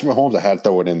 For Patrick Mahomes, I had to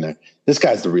throw it in there. This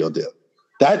guy's the real deal.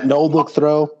 That no-look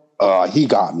throw, he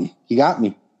got me. He got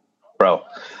me. Bro,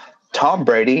 Tom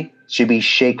Brady should be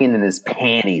shaking in his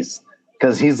panties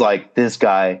because he's like, this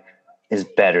guy is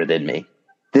better than me.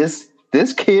 This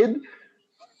kid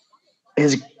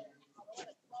is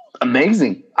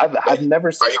amazing. I've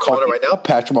never seen. Are you calling it right now?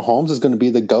 Patrick Mahomes is going to be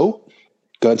the GOAT?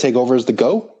 Going to take over as the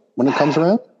GOAT when it comes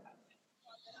around?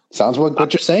 Sounds like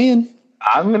what you're saying.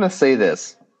 I'm going to say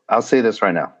this. I'll say this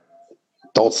right now.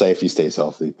 Don't say if he stays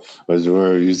healthy.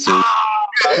 You say.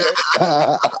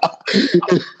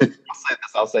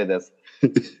 I'll say this.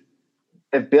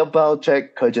 If Bill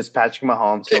Belichick coaches Patrick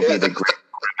Mahomes, he'll be the greatest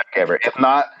quarterback ever. If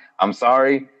not, I'm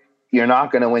sorry. You're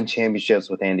not going to win championships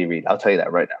with Andy Reid. I'll tell you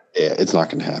that right now. Yeah, it's not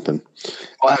going to happen.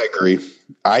 Well, I agree.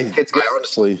 I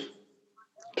honestly.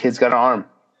 Kid's got an arm.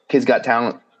 Kid's got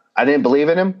talent. I didn't believe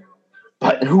in him,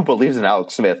 but who believes in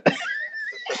Alex Smith? Honestly,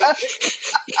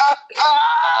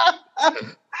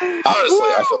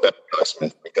 I feel bad for Alex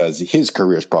Smith because his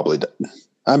career is probably done.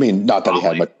 I mean, not that he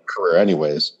had much career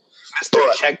anyways. Mr.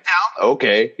 Checkdown?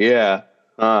 Okay, yeah.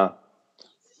 But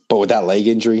with that leg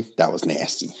injury, that was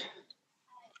nasty.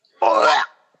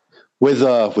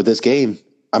 With this game,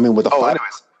 I mean, with the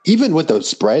even with the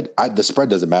spread, the spread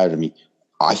doesn't matter to me.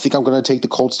 I think I'm going to take the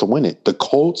Colts to win it. The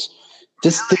Colts,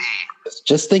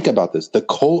 just think about this. The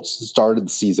Colts started the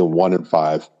season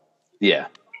 1-5. Yeah.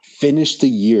 Finished the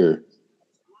year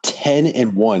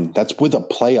 10-1. That's with a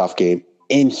playoff game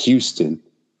in Houston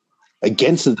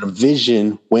against the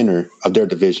division winner of their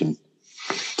division.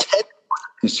 10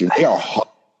 this year. They are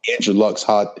hot. Andrew Luck's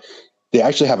hot. They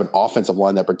actually have an offensive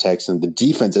line that protects them. The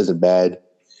defense isn't bad.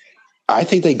 I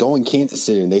think they go in Kansas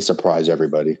City and they surprise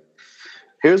everybody.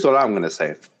 Here's what I'm going to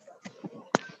say.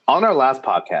 On our last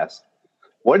podcast,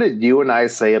 what did you and I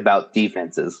say about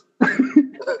defenses?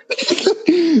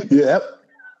 Yep.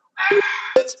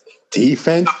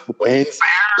 Defense wins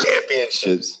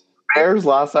championships. Bears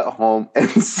lost at home, and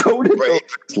so did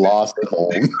Ravens lost at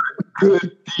home.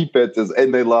 Good defenses,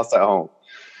 and they lost at home.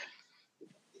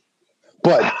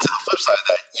 But to the flip side of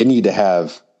that, you need to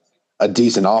have a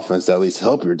decent offense to at least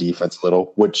help your defense a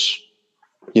little, which,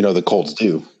 the Colts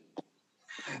do.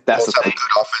 That's Colts have a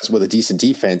good offense with a decent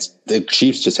defense. The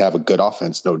Chiefs just have a good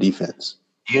offense, no defense.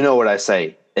 You know what I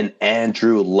say? An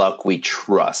Andrew Luck we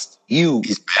trust.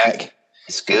 He's back.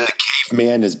 He's good. The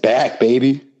caveman is back,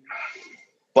 baby.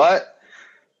 But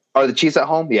are the Chiefs at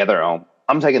home? Yeah, they're at home.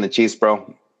 I'm taking the Chiefs,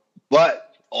 bro.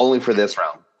 But only for this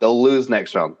round. They'll lose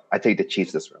next round. I take the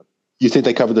Chiefs this round. You think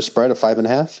they cover the spread of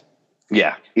 5.5?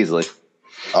 Yeah, easily.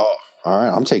 Oh, all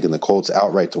right. I'm taking the Colts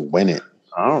outright to win it.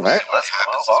 All right, let's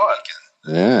move on.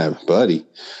 Yeah, buddy.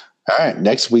 All right,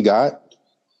 next we got.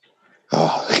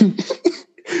 Oh,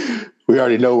 we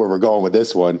already know where we're going with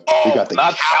this one. We got the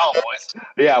Cowboys.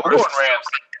 Yeah, we're going Rams.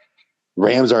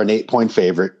 Rams are an 8-point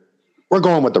favorite. We're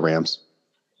going with the Rams.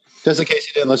 Just in case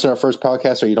you didn't listen to our first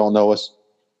podcast or you don't know us,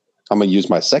 I'm going to use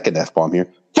my second F-bomb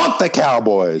here. Fuck the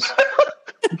Cowboys.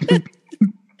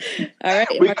 All right.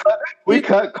 We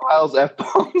cut Kyle's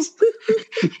F-bombs.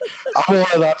 I'm only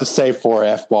allowed to say 4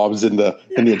 F-bombs in the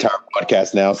entire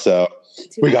podcast now, so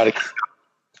we got to.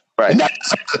 Right.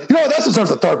 That's deserves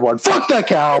the third one. Fuck the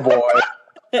Cowboys.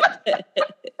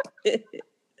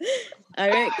 All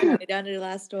right, coming down to the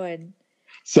last one.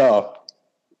 So,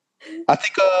 I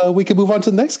think we can move on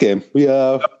to the next game.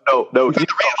 No.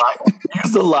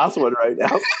 Use the last one right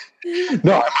now.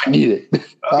 No, I might need it.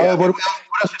 What else are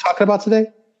we talking about today?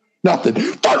 Nothing.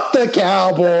 Fuck the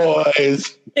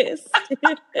Cowboys.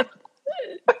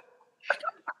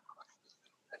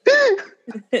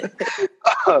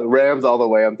 Rams all the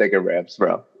way. I'm taking Rams,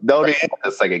 bro. Don't even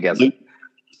a second guess.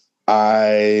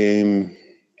 I'm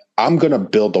gonna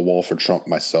build the wall for Trump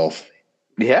myself.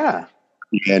 Yeah,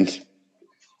 and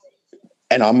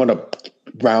I'm gonna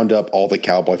round up all the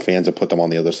Cowboy fans and put them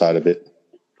on the other side of it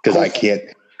because I can't.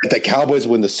 If the Cowboys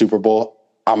win the Super Bowl,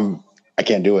 I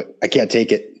can't do it. I can't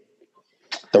take it.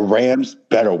 The Rams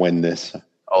better win this.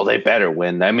 Oh, they better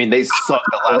win. I mean, they sucked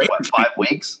the last 5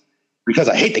 weeks because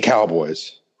I hate the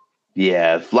Cowboys.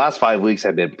 Yeah, last 5 weeks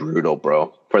have been brutal,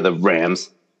 bro, for the Rams.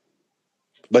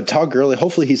 But Todd Gurley,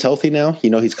 hopefully he's healthy now.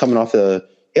 He's coming off he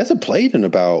hasn't played in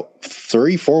about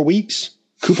 3-4 weeks.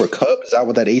 Cooper Kupp is out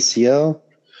with that ACL.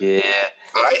 Yeah.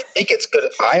 I think it's good.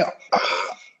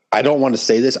 I don't want to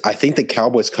say this. I think the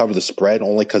Cowboys cover the spread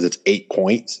only because it's 8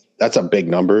 points. That's a big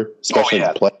number, especially in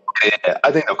the play. Yeah,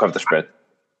 I think they'll cover the spread.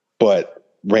 But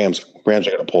Rams are going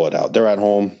to pull it out. They're at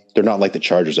home. They're not like the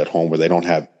Chargers at home where they don't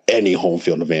have any home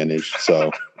field advantage. So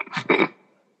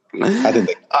I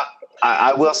think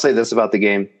I will say this about the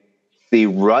game. The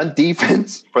run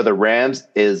defense for the Rams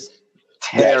is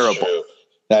terrible.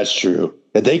 That's true.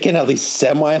 If they can at least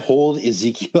semi-hold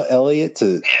Ezekiel Elliott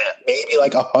to maybe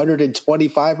like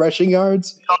 125 rushing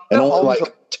yards and only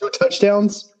like 2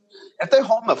 touchdowns. If they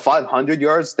hold them to 500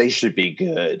 yards, they should be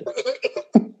good.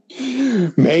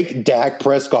 Make Dak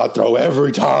Prescott throw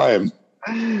every time.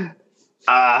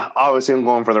 Obviously, I'm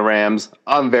going for the Rams.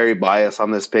 I'm very biased on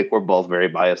this pick. We're both very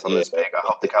biased on this pick. I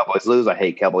hope the Cowboys lose. I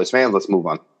hate Cowboys fans. Let's move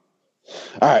on.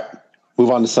 All right. Move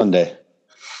on to Sunday.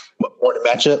 Morning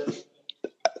matchup.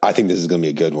 I think this is going to be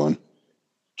a good one.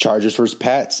 Chargers versus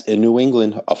Pats in New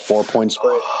England. A 4-point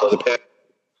spread for the Pats.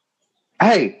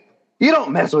 Hey, you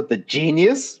don't mess with the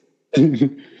genius.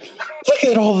 Look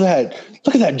at all that.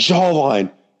 Look at that jawline.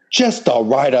 Just the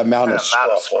right amount of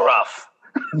scruff.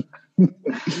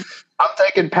 I'm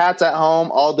taking Pats at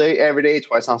home all day, every day,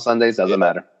 twice on Sundays. Doesn't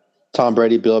matter. Tom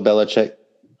Brady, Bill Belichick.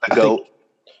 The GOAT.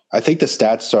 I think the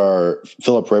stats are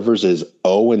Phillip Rivers is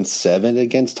 0-7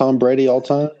 against Tom Brady all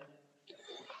time.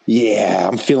 Yeah,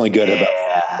 I'm feeling good about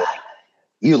it.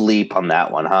 You leap on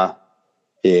that one, huh?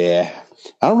 Yeah.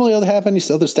 I don't really have any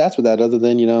other stats with that other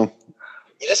than, you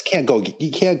just can't go.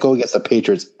 You can't go against the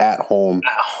Patriots at home.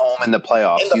 At home in the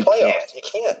playoffs. You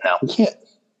can't. No. You can't.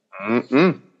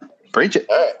 Mm-mm. Preach it.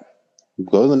 All right.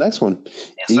 Go to the next one.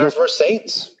 Yes, Eagles sir. versus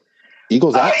Saints.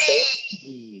 Eagles at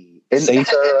Saints.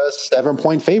 Saints are a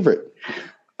 7-point favorite.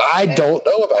 I don't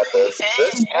know about this.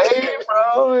 Hey,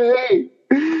 bro. Hey.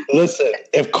 Listen,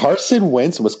 if Carson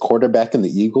Wentz was quarterback in the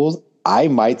Eagles, I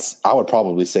would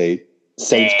probably say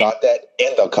Saints got that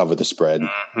and they'll cover the spread.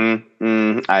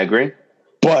 I agree.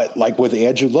 But like with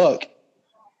Andrew Luck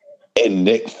and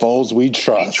Nick Foles, we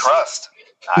trust.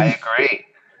 I agree.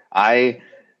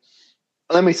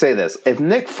 Let me say this. If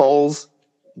Nick Foles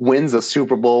wins a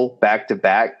Super Bowl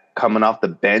back-to-back coming off the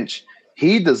bench,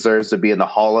 he deserves to be in the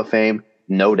Hall of Fame,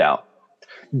 no doubt.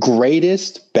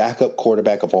 Greatest backup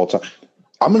quarterback of all time.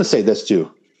 I'm going to say this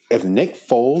too. If Nick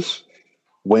Foles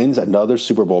wins another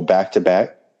Super Bowl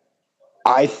back-to-back,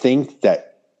 I think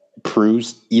that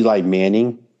proves Eli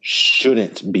Manning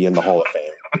shouldn't be in the Hall of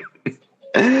Fame.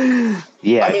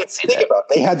 Yeah. I mean, think about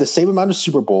it. They had the same amount of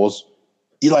Super Bowls.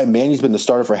 Eli Manning's been the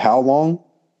starter for how long?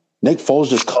 Nick Foles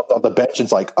just comes off the bench and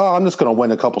it's like, I'm just going to win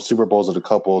a couple Super Bowls and a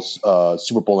couple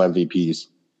Super Bowl MVPs.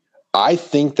 I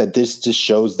think that this just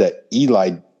shows that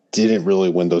Eli didn't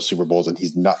really win those Super Bowls and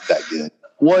he's not that good.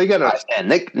 Well, you got to understand,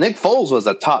 Nick Foles was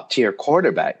a top-tier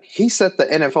quarterback. He set the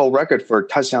NFL record for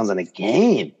touchdowns in a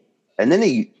game, and then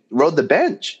he rode the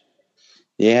bench.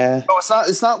 Yeah. So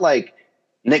it's not like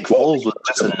Nick Foles was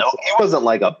just he wasn't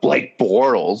like a Blake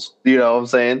Bortles. You know what I'm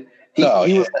saying? He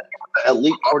was an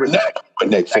elite quarterback.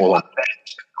 Nick Foles.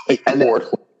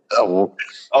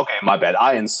 Okay, my bad.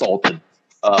 I insulted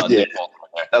Nick Foles.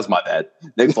 That's my bad.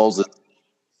 Nick Foles is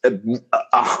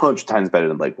 100 times better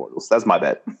than Blake Bortles. That's my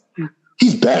bad.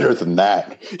 He's better than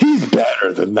that.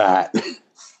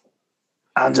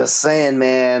 I'm just saying,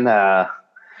 man.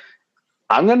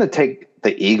 I'm going to take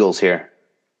the Eagles here.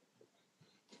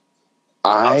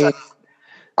 I'm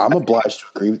obliged to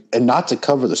agree, and not to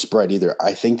cover the spread either.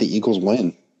 I think the Eagles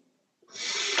win.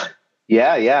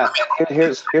 Yeah.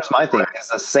 Here's my thing: is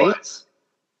the Saints.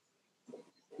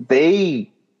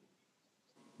 They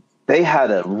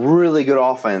had a really good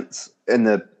offense in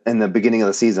the beginning of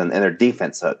the season, and their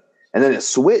defense sucked, and then it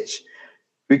switched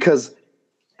because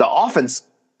the offense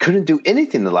couldn't do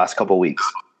anything the last couple of weeks.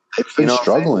 They've been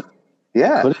struggling.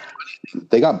 Yeah,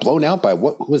 they got blown out by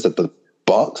what was it? The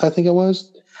Bucks, I think it was.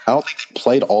 I don't think they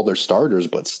played all their starters,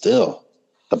 but still,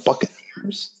 the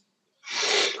Buccaneers.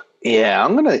 Yeah,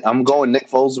 I'm going Nick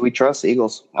Foles. We trust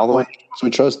Eagles all the way. We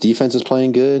trust. Defense is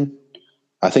playing good.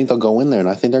 I think they'll go in there, and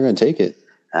I think they're going to take it.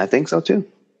 I think so too.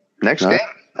 Next game.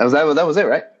 That was it,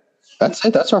 right? That's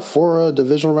it. That's our 4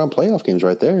 divisional round playoff games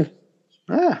right there.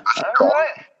 Yeah. All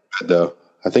right. Though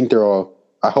I think they're all.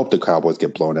 I hope the Cowboys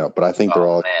get blown out, but I think they're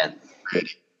all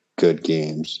good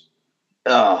games.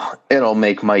 Oh, it'll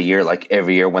make my year like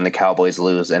every year when the Cowboys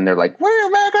lose and they're like, "We're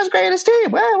America's greatest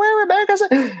team. We're America's."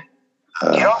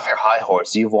 Get off your high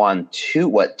horse. You've won 2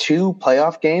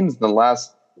 playoff games in the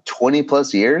last 20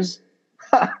 plus years.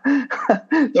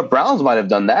 The Browns might have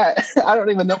done that. I don't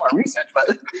even know my research, but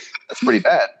that's pretty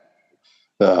bad.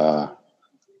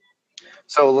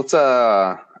 So let's.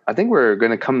 I think we're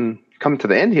going to come to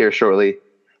the end here shortly,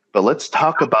 but let's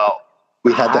talk about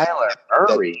Kyler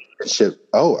Murray.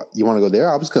 Oh, you want to go there?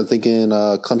 I was thinking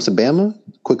Clemson, Bama.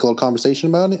 Quick little conversation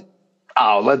about it.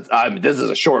 Oh, this is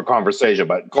a short conversation,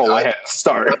 but go ahead,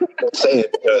 start. Say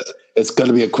it because it's going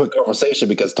to be a quick conversation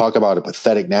because talk about a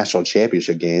pathetic national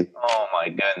championship game. Oh my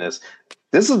goodness,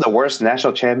 this is the worst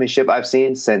national championship I've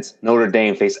seen since Notre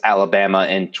Dame faced Alabama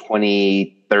in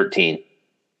 2013.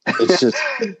 It's just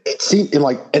it seemed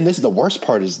like, and this is the worst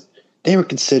part is they were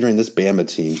considering this Bama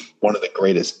team one of the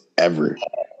greatest ever.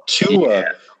 Tua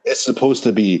is supposed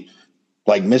to be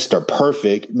like Mr.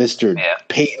 Perfect, Mr.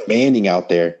 Peyton Manning out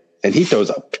there. And he throws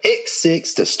a pick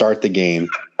 6 to start the game.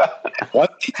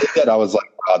 Once he did that, I was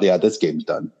like, "Oh yeah, this game's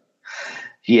done."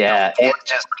 Yeah, it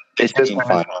just was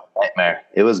a nightmare.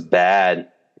 It was bad.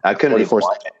 I couldn't even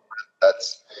watch it.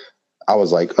 I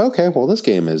was like, okay, well, this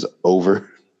game is over.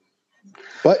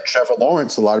 But Trevor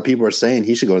Lawrence, a lot of people are saying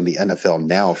he should go to the NFL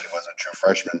now if he was a true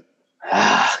freshman.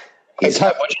 Hey,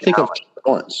 Ty, what do you think of Trevor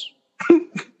Lawrence?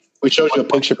 We showed you a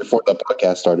picture before the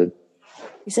podcast started.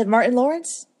 You said Martin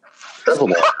Lawrence? Trevor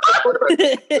Lawrence.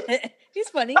 He's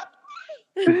funny.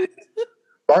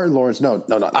 Martin Lawrence, no,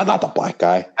 I'm not the black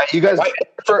guy. You guys,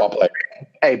 Football player.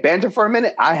 hey, banter for a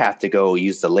minute. I have to go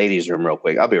use the ladies' room real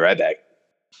quick. I'll be right back.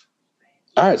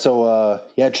 All right, so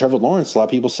Trevor Lawrence. A lot of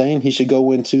people saying he should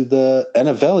go into the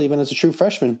NFL even as a true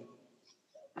freshman.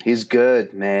 He's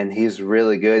good, man. He's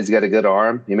really good. He's got a good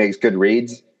arm. He makes good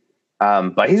reads.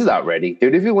 But he's not ready.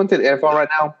 Dude, if he went to the NFL right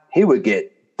now, he would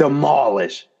get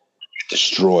demolished.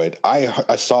 Destroyed.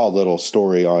 I saw a little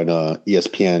story on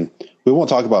ESPN. We won't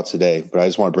talk about today, but I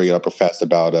just want to bring it up real fast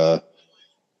about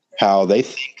how they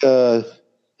think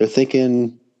they're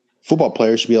thinking football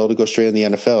players should be able to go straight in the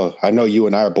NFL. I know you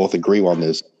and I are both agree on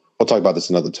this. We'll talk about this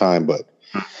another time, but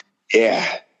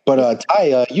yeah. But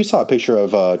Ty, you saw a picture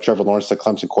of Trevor Lawrence, the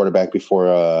Clemson quarterback,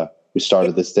 before we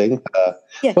started this thing.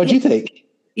 What'd you think?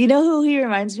 You know who he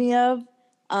reminds me of?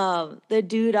 The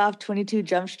dude off 22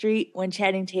 Jump Street when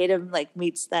Channing Tatum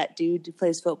meets that dude who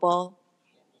plays football,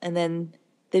 and then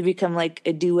they become like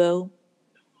a duo.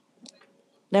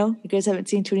 No, you guys haven't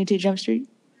seen 22 Jump Street?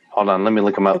 Hold on, let me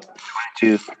look him up.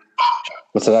 22.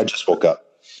 What's that? I just woke up.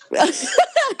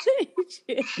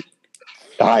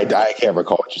 I can't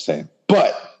recall what you're saying,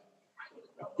 but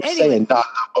saying not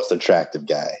the most attractive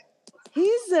guy.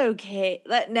 He's okay.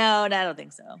 No, I don't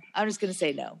think so. I'm just gonna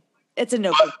say no. It's a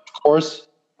no. Of course,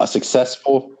 a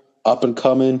successful, up and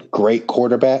coming, great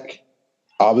quarterback.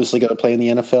 Obviously, going to play in the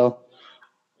NFL.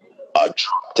 A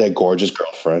dead gorgeous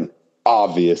girlfriend,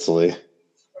 obviously.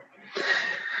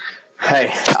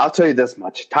 Hey, I'll tell you this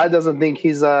much. Ty doesn't think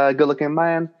he's a good-looking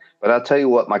man, but I'll tell you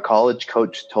what my college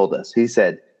coach told us. He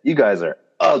said, "You guys are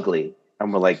ugly,"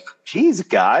 and we're like, "Geez,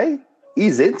 guy,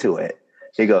 he's into it."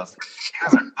 He goes, "You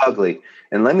guys are ugly,"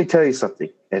 and let me tell you something.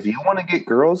 If you want to get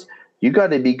girls, you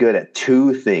got to be good at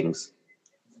two things: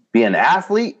 be an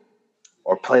athlete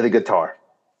or play the guitar.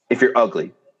 If you're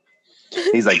ugly,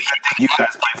 he's like, "You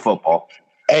guys play football."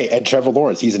 Hey, and Trevor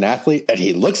Lawrence, he's an athlete, and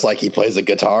he looks like he plays a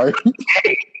guitar.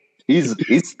 Hey, he's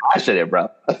smashing it, bro.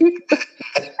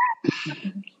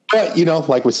 But,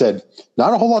 like we said,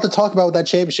 not a whole lot to talk about with that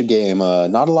championship game.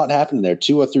 Not a lot happening there.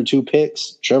 2 through 2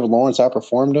 picks. Trevor Lawrence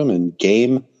outperformed him in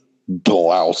game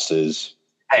blouses.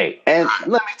 Hey, and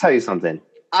let me tell you something.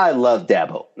 I love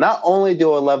Dabo. Not only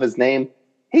do I love his name,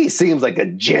 he seems like a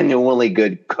genuinely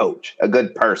good coach, a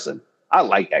good person. I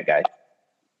like that guy.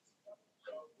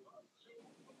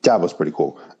 Dabo's pretty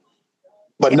cool.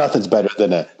 But nothing's better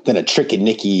than a tricky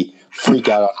Nicky freak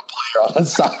out on a player on the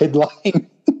sideline.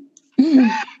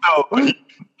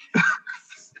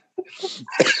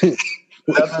 Nothing's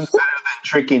better than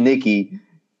Tricky Nicky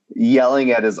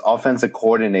yelling at his offensive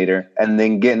coordinator and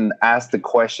then getting asked the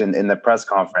question in the press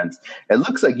conference. "It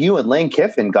looks like you and Lane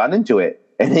Kiffin got into it."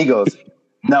 And he goes,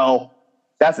 "No,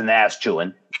 that's an ass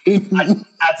chewing.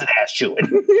 That's an ass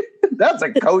chewing." That's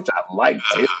a coach I like,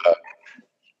 too.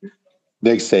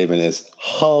 Nick Saban is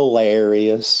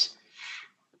hilarious.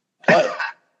 But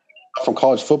from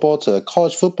college football to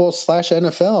college football /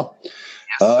 NFL.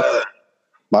 Yes,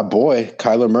 my boy,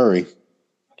 Kyler Murray.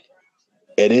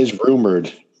 It is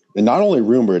rumored, and not only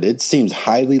rumored, it seems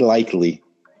highly likely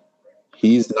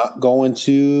he's not going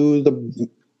to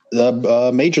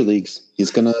the major leagues.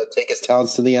 He's going to take his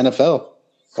talents to the NFL.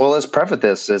 Well, let's preface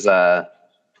this is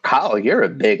Kyle, you're a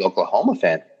big Oklahoma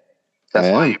fan. That's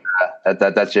why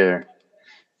that's your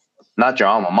not your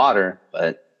alma mater,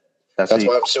 but that's why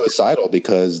I'm suicidal,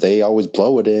 because they always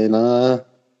blow it in. I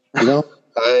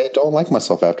don't like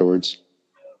myself afterwards.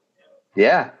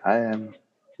 Yeah, I am.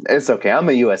 It's okay. I'm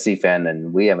a USC fan,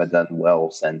 and we haven't done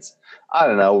well since, I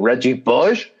don't know, Reggie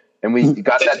Bush, and we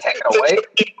got that taken away.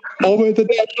 Over the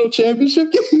national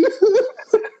championship game.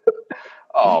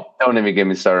 Oh, don't even get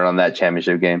me started on that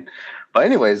championship game. But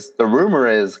anyways, the rumor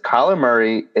is Kyler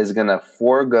Murray is going to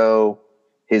forego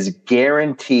his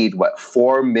guaranteed,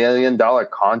 $4 million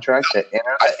contract to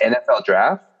enter the NFL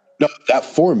draft. No, that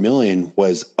 $4 million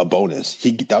was a bonus.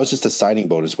 That was just a signing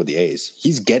bonus with the A's.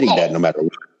 He's getting that no matter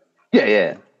what.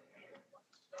 Yeah.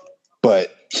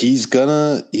 But he's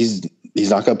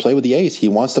not gonna play with the A's. He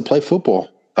wants to play football.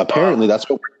 Apparently, that's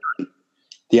what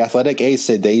the Athletic A's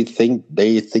said. They think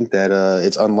that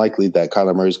it's unlikely that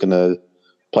Kyler Murray's gonna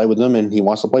play with them, and he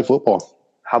wants to play football.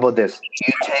 How about this?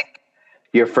 You take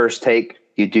your first take.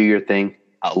 You do your thing.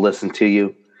 I'll listen to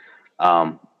you.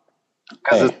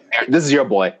 Because this is your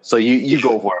boy, so you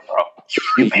go for it, bro.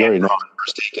 You already know what my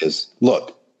first take is.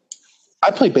 Look,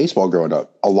 I played baseball growing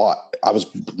up a lot. I was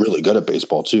really good at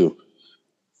baseball too.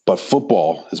 But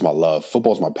football is my love.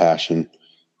 Football is my passion.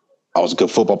 I was a good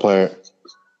football player.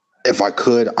 If I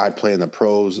could, I'd play in the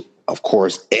pros, of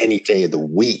course, any day of the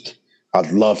week.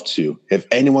 I'd love to. If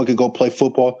anyone could go play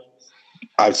football,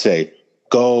 I'd say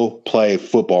Go play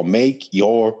football. Make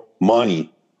your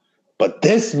money. But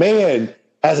this man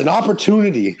has an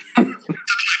opportunity to play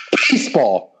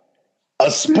baseball, a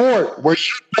sport where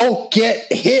you don't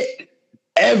get hit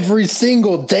every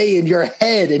single day in your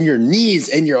head and your knees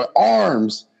and your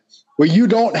arms, where you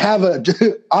don't have an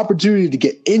opportunity to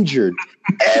get injured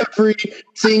every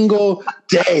single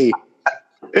day.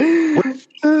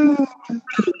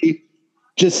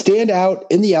 Just stand out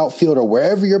in the outfield or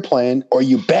wherever you're playing, or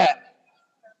you bat,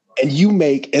 and you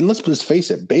make, and let's just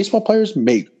face it, baseball players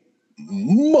make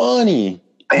money.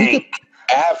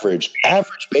 Average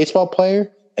baseball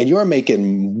player, and you're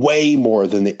making way more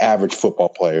than the average football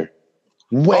player.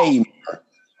 Way more.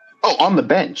 Oh, on the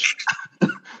bench.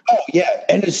 Oh, yeah.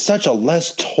 And it's such a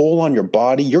less toll on your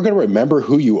body. You're going to remember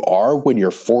who you are when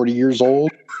you're 40 years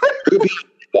old. You're going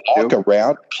to walk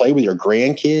around, play with your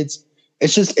grandkids.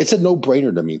 It's a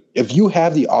no-brainer to me. If you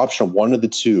have the option of one of the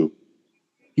two,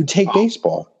 you take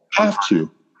baseball. Have to.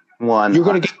 You're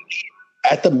going to get,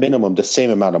 at the minimum, the same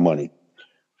amount of money.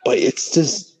 But it's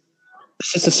just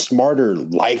a smarter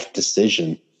life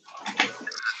decision.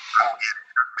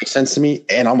 Makes sense to me,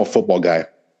 and I'm a football guy.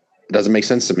 It doesn't make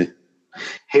sense to me.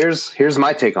 Here's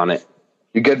my take on it.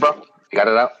 You good, bro? You got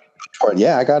it out?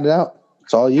 Yeah, I got it out.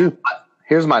 It's all you.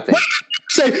 Here's my thing.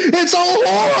 Say it's a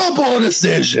horrible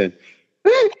decision.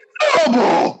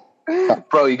 Horrible.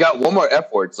 Bro, you got one more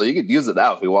F word, so you could use it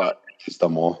now if you want. Just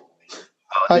them all.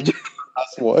 That's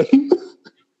one.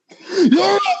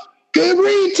 You're a good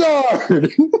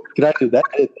retard. Can I do that?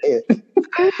 I didn't say it.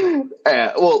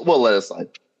 Yeah, we'll let it slide.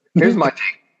 Here's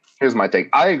my take.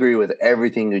 I agree with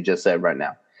everything you just said right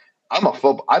now.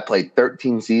 I played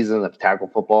 13 seasons of tackle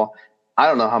football. I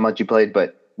don't know how much you played,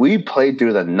 but we played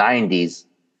through the 90s.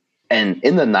 And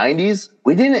in the 90s,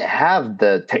 we didn't have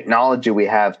the technology we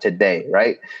have today,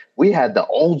 right? We had the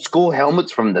old school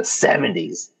helmets from the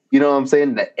 70s. You know what I'm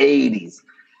saying? The 80s.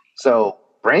 So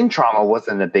brain trauma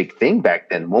wasn't a big thing back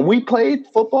then. When we played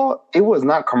football, it was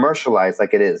not commercialized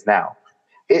like it is now.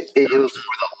 It was for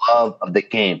the love of the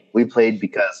game. We played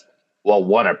because, well,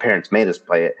 one, our parents made us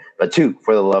play it, but two,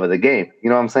 for the love of the game. You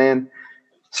know what I'm saying?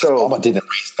 So Mama didn't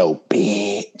raise no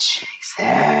bitch.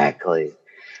 Exactly.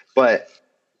 But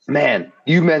man,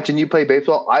 you mentioned you played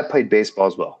baseball. I played baseball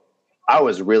as well. I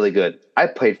was really good. I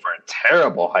played for a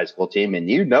terrible high school team, and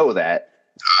you know that.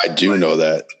 I do know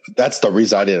that. That's the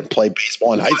reason I didn't play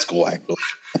baseball in high school, actually.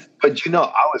 But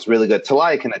I was really good.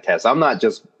 Talaya can attest. I'm not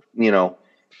just,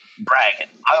 bragging.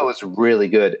 I was really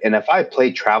good. And if I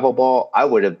played travel ball, I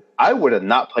would have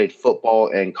not played football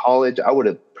in college. I would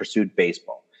have pursued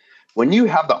baseball. When you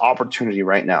have the opportunity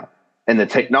right now and the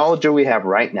technology we have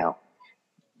right now,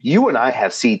 you and I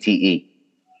have CTE.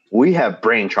 We have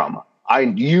brain trauma.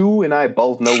 You and I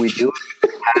both know we do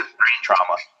have brain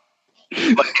trauma.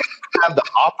 But if you have the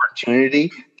opportunity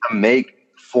to make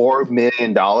 $4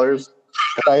 million. Can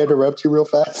I interrupt you real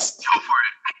fast?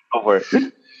 Go for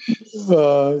it.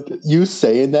 You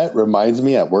saying that reminds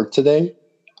me at work today,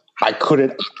 I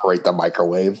couldn't operate the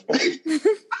microwave.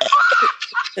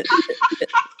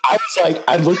 I was like,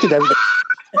 I looked at everything.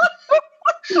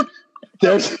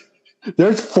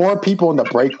 There's 4 people in the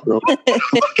break room. I'm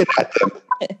looking at them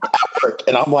at work,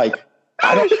 and I'm like,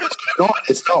 I don't know what's going on.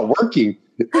 It's not working.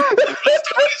 The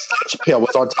lunch pail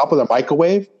was on top of the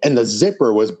microwave, and the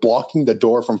zipper was blocking the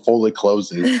door from fully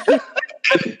closing.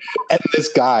 And this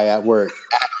guy at work,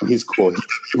 he's cool.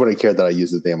 He wouldn't care that I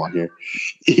use his name on here.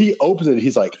 He opens it.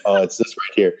 He's like, "Oh, it's this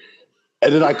right here."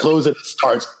 And then I close it.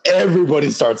 Everybody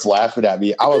starts laughing at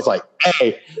me. I was like,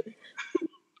 "Hey,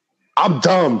 I'm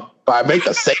dumb, but I make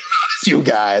the same as you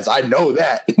guys. I know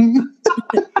that."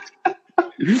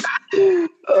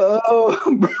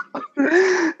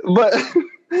 But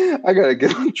I gotta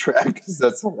get on track because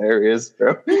that's hilarious,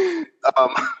 bro.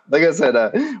 Like I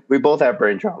said, we both have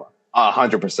brain trauma.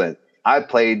 100%. I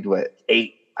played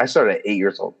I started at 8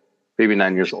 years old, maybe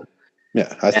 9 years old.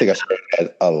 Yeah, I think I started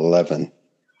at 11.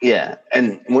 Yeah,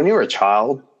 and when you were a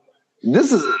child,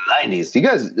 this is the 90s. You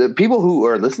guys, people who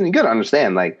are listening, you gotta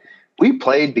understand. Like, we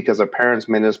played because our parents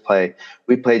made us play.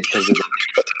 We played because of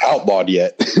outlawed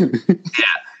yet.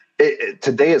 Yeah,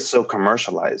 today it's so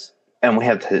commercialized, and we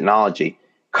have technology.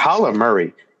 Kyler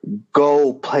Murray,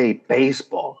 go play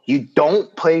baseball. You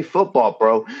don't play football,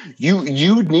 bro.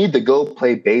 You need to go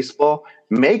play baseball.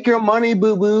 Make your money,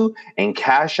 boo-boo, and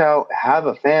cash out. Have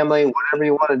a family, whatever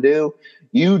you want to do.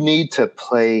 You need to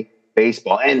play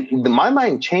baseball. And my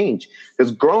mind changed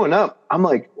because growing up, I'm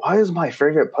like, why is my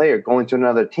favorite player going to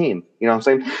another team? You know what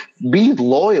I'm saying? Be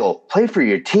loyal. Play for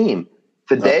your team.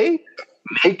 Today,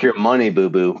 make your money,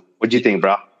 boo-boo. What do you think,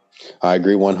 bro? I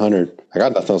agree 100. I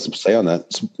got nothing else to say on that.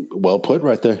 It's well put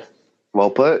right there. Well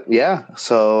put. Yeah.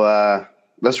 So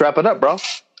let's wrap it up, bro.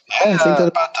 Yeah, I think that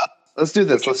about done. Let's do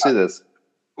this.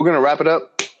 We're gonna wrap it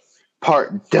up.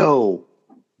 Part do,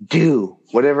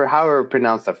 however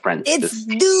pronounce the French. It's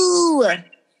do.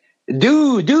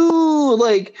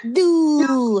 Like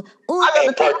Do. All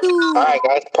right,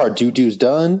 guys. Part doo's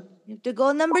done. You have to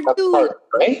go number Part 2.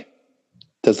 tray.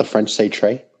 Does the French say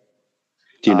tray?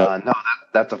 Do you know? No,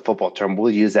 that's a football term.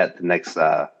 We'll use that the next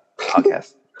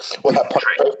podcast. We'll have part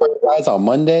tray for you guys on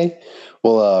Monday.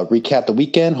 We'll recap the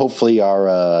weekend. Hopefully,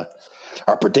 our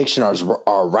predictions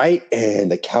are right,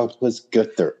 and the Cowboys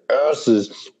get their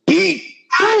asses beat.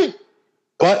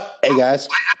 But hey, guys,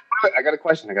 I got a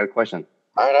question.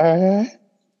 all right.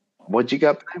 What you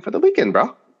got planned for the weekend,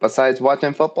 bro? Besides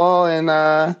watching football and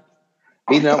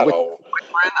meeting up with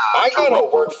I gotta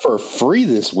work for free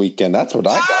this weekend. That's what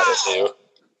I gotta do.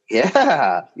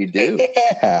 Yeah, you do.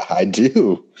 Yeah, I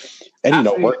do. And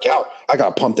work out. I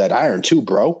gotta pump that iron too,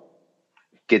 bro.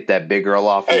 Get that big girl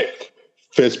off. Hey,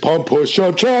 fist pump, push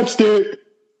up, chopstick.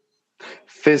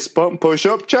 Fist bump, push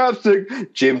up,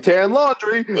 chopstick, gym tan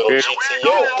laundry. Here we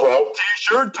go, bro.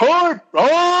 T-shirt time,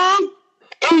 bro.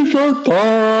 T-shirt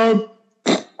time.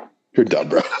 You're done,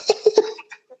 bro.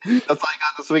 That's all I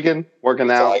got this weekend. Working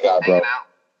That's out. all I got, bro.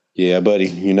 Yeah, buddy.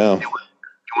 You know. You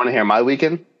want to hear my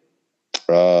weekend?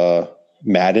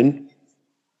 Madden.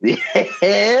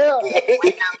 Yeah.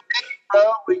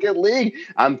 Weekend league.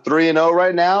 I'm 3-0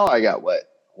 right now. I got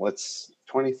what's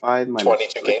 25 minus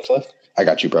 22 games left. I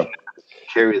got you, bro.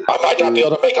 Carry I might not be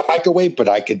able to make a microwave, but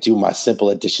I could do my simple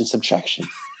addition subtraction.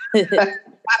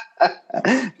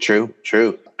 True.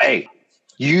 Hey,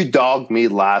 you dogged me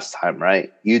last time,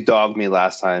 right? Oh,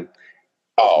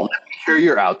 Let me hear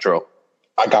your outro.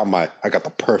 I got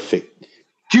the perfect.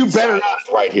 You better not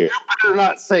right here. You better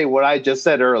not say what I just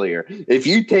said earlier. If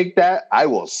you take that, I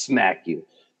will smack you.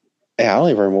 Hey, I don't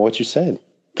even remember what you said.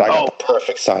 But I got the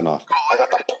perfect sign off. I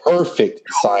got the perfect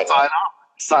sign off.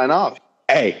 Sign off.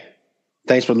 Hey,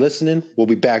 thanks for listening. We'll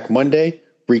be back Monday.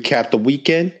 Recap the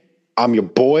weekend. I'm your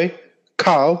boy,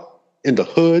 Kyle, in the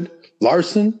hood,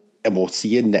 Larson, and we'll see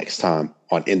you next time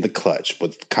on In the Clutch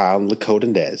with Kyle, Lakota,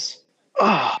 and Dez.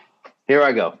 Here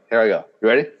I go. You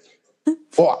ready?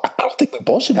 Well, I don't think we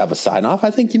both should have a sign off.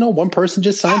 I think, one person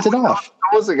just signs it off.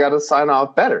 I was got to sign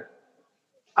off better.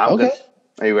 Okay.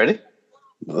 Are you ready?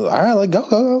 All right, let's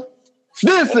go.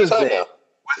 This is it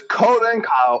with Coda and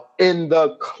Kyle in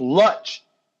the clutch.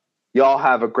 Y'all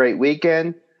have a great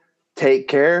weekend. Take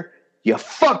care. You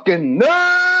fucking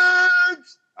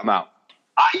nerds. I'm out.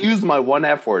 I used my one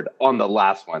F word on the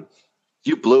last one.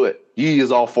 You blew it. You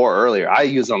used all 4 earlier. I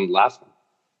used on the last one.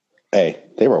 Hey,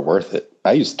 they were worth it.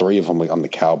 I used 3 of them on the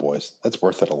Cowboys. That's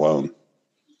worth it alone.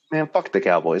 Man, fuck the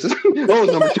Cowboys. That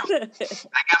was number 2. Hey, guess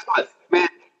what? Man,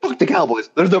 fuck the Cowboys.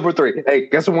 There's number 3. Hey,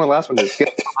 guess what my last one is?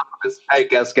 Hey,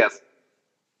 guess.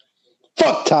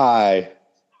 Fuck Ty.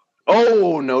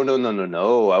 Oh, no.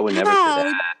 I would never say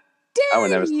that. I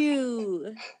would never.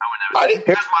 You. I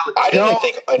didn't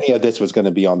think any of this was going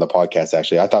to be on the podcast,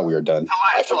 actually. I thought we were done.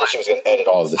 I thought she was going to edit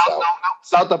all of this out. No.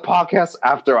 Stop the podcast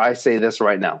after I say this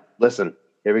right now. Listen,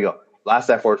 here we go. Last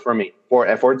F word for me. 4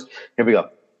 F words. Here we go.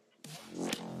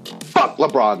 Fuck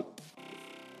LeBron.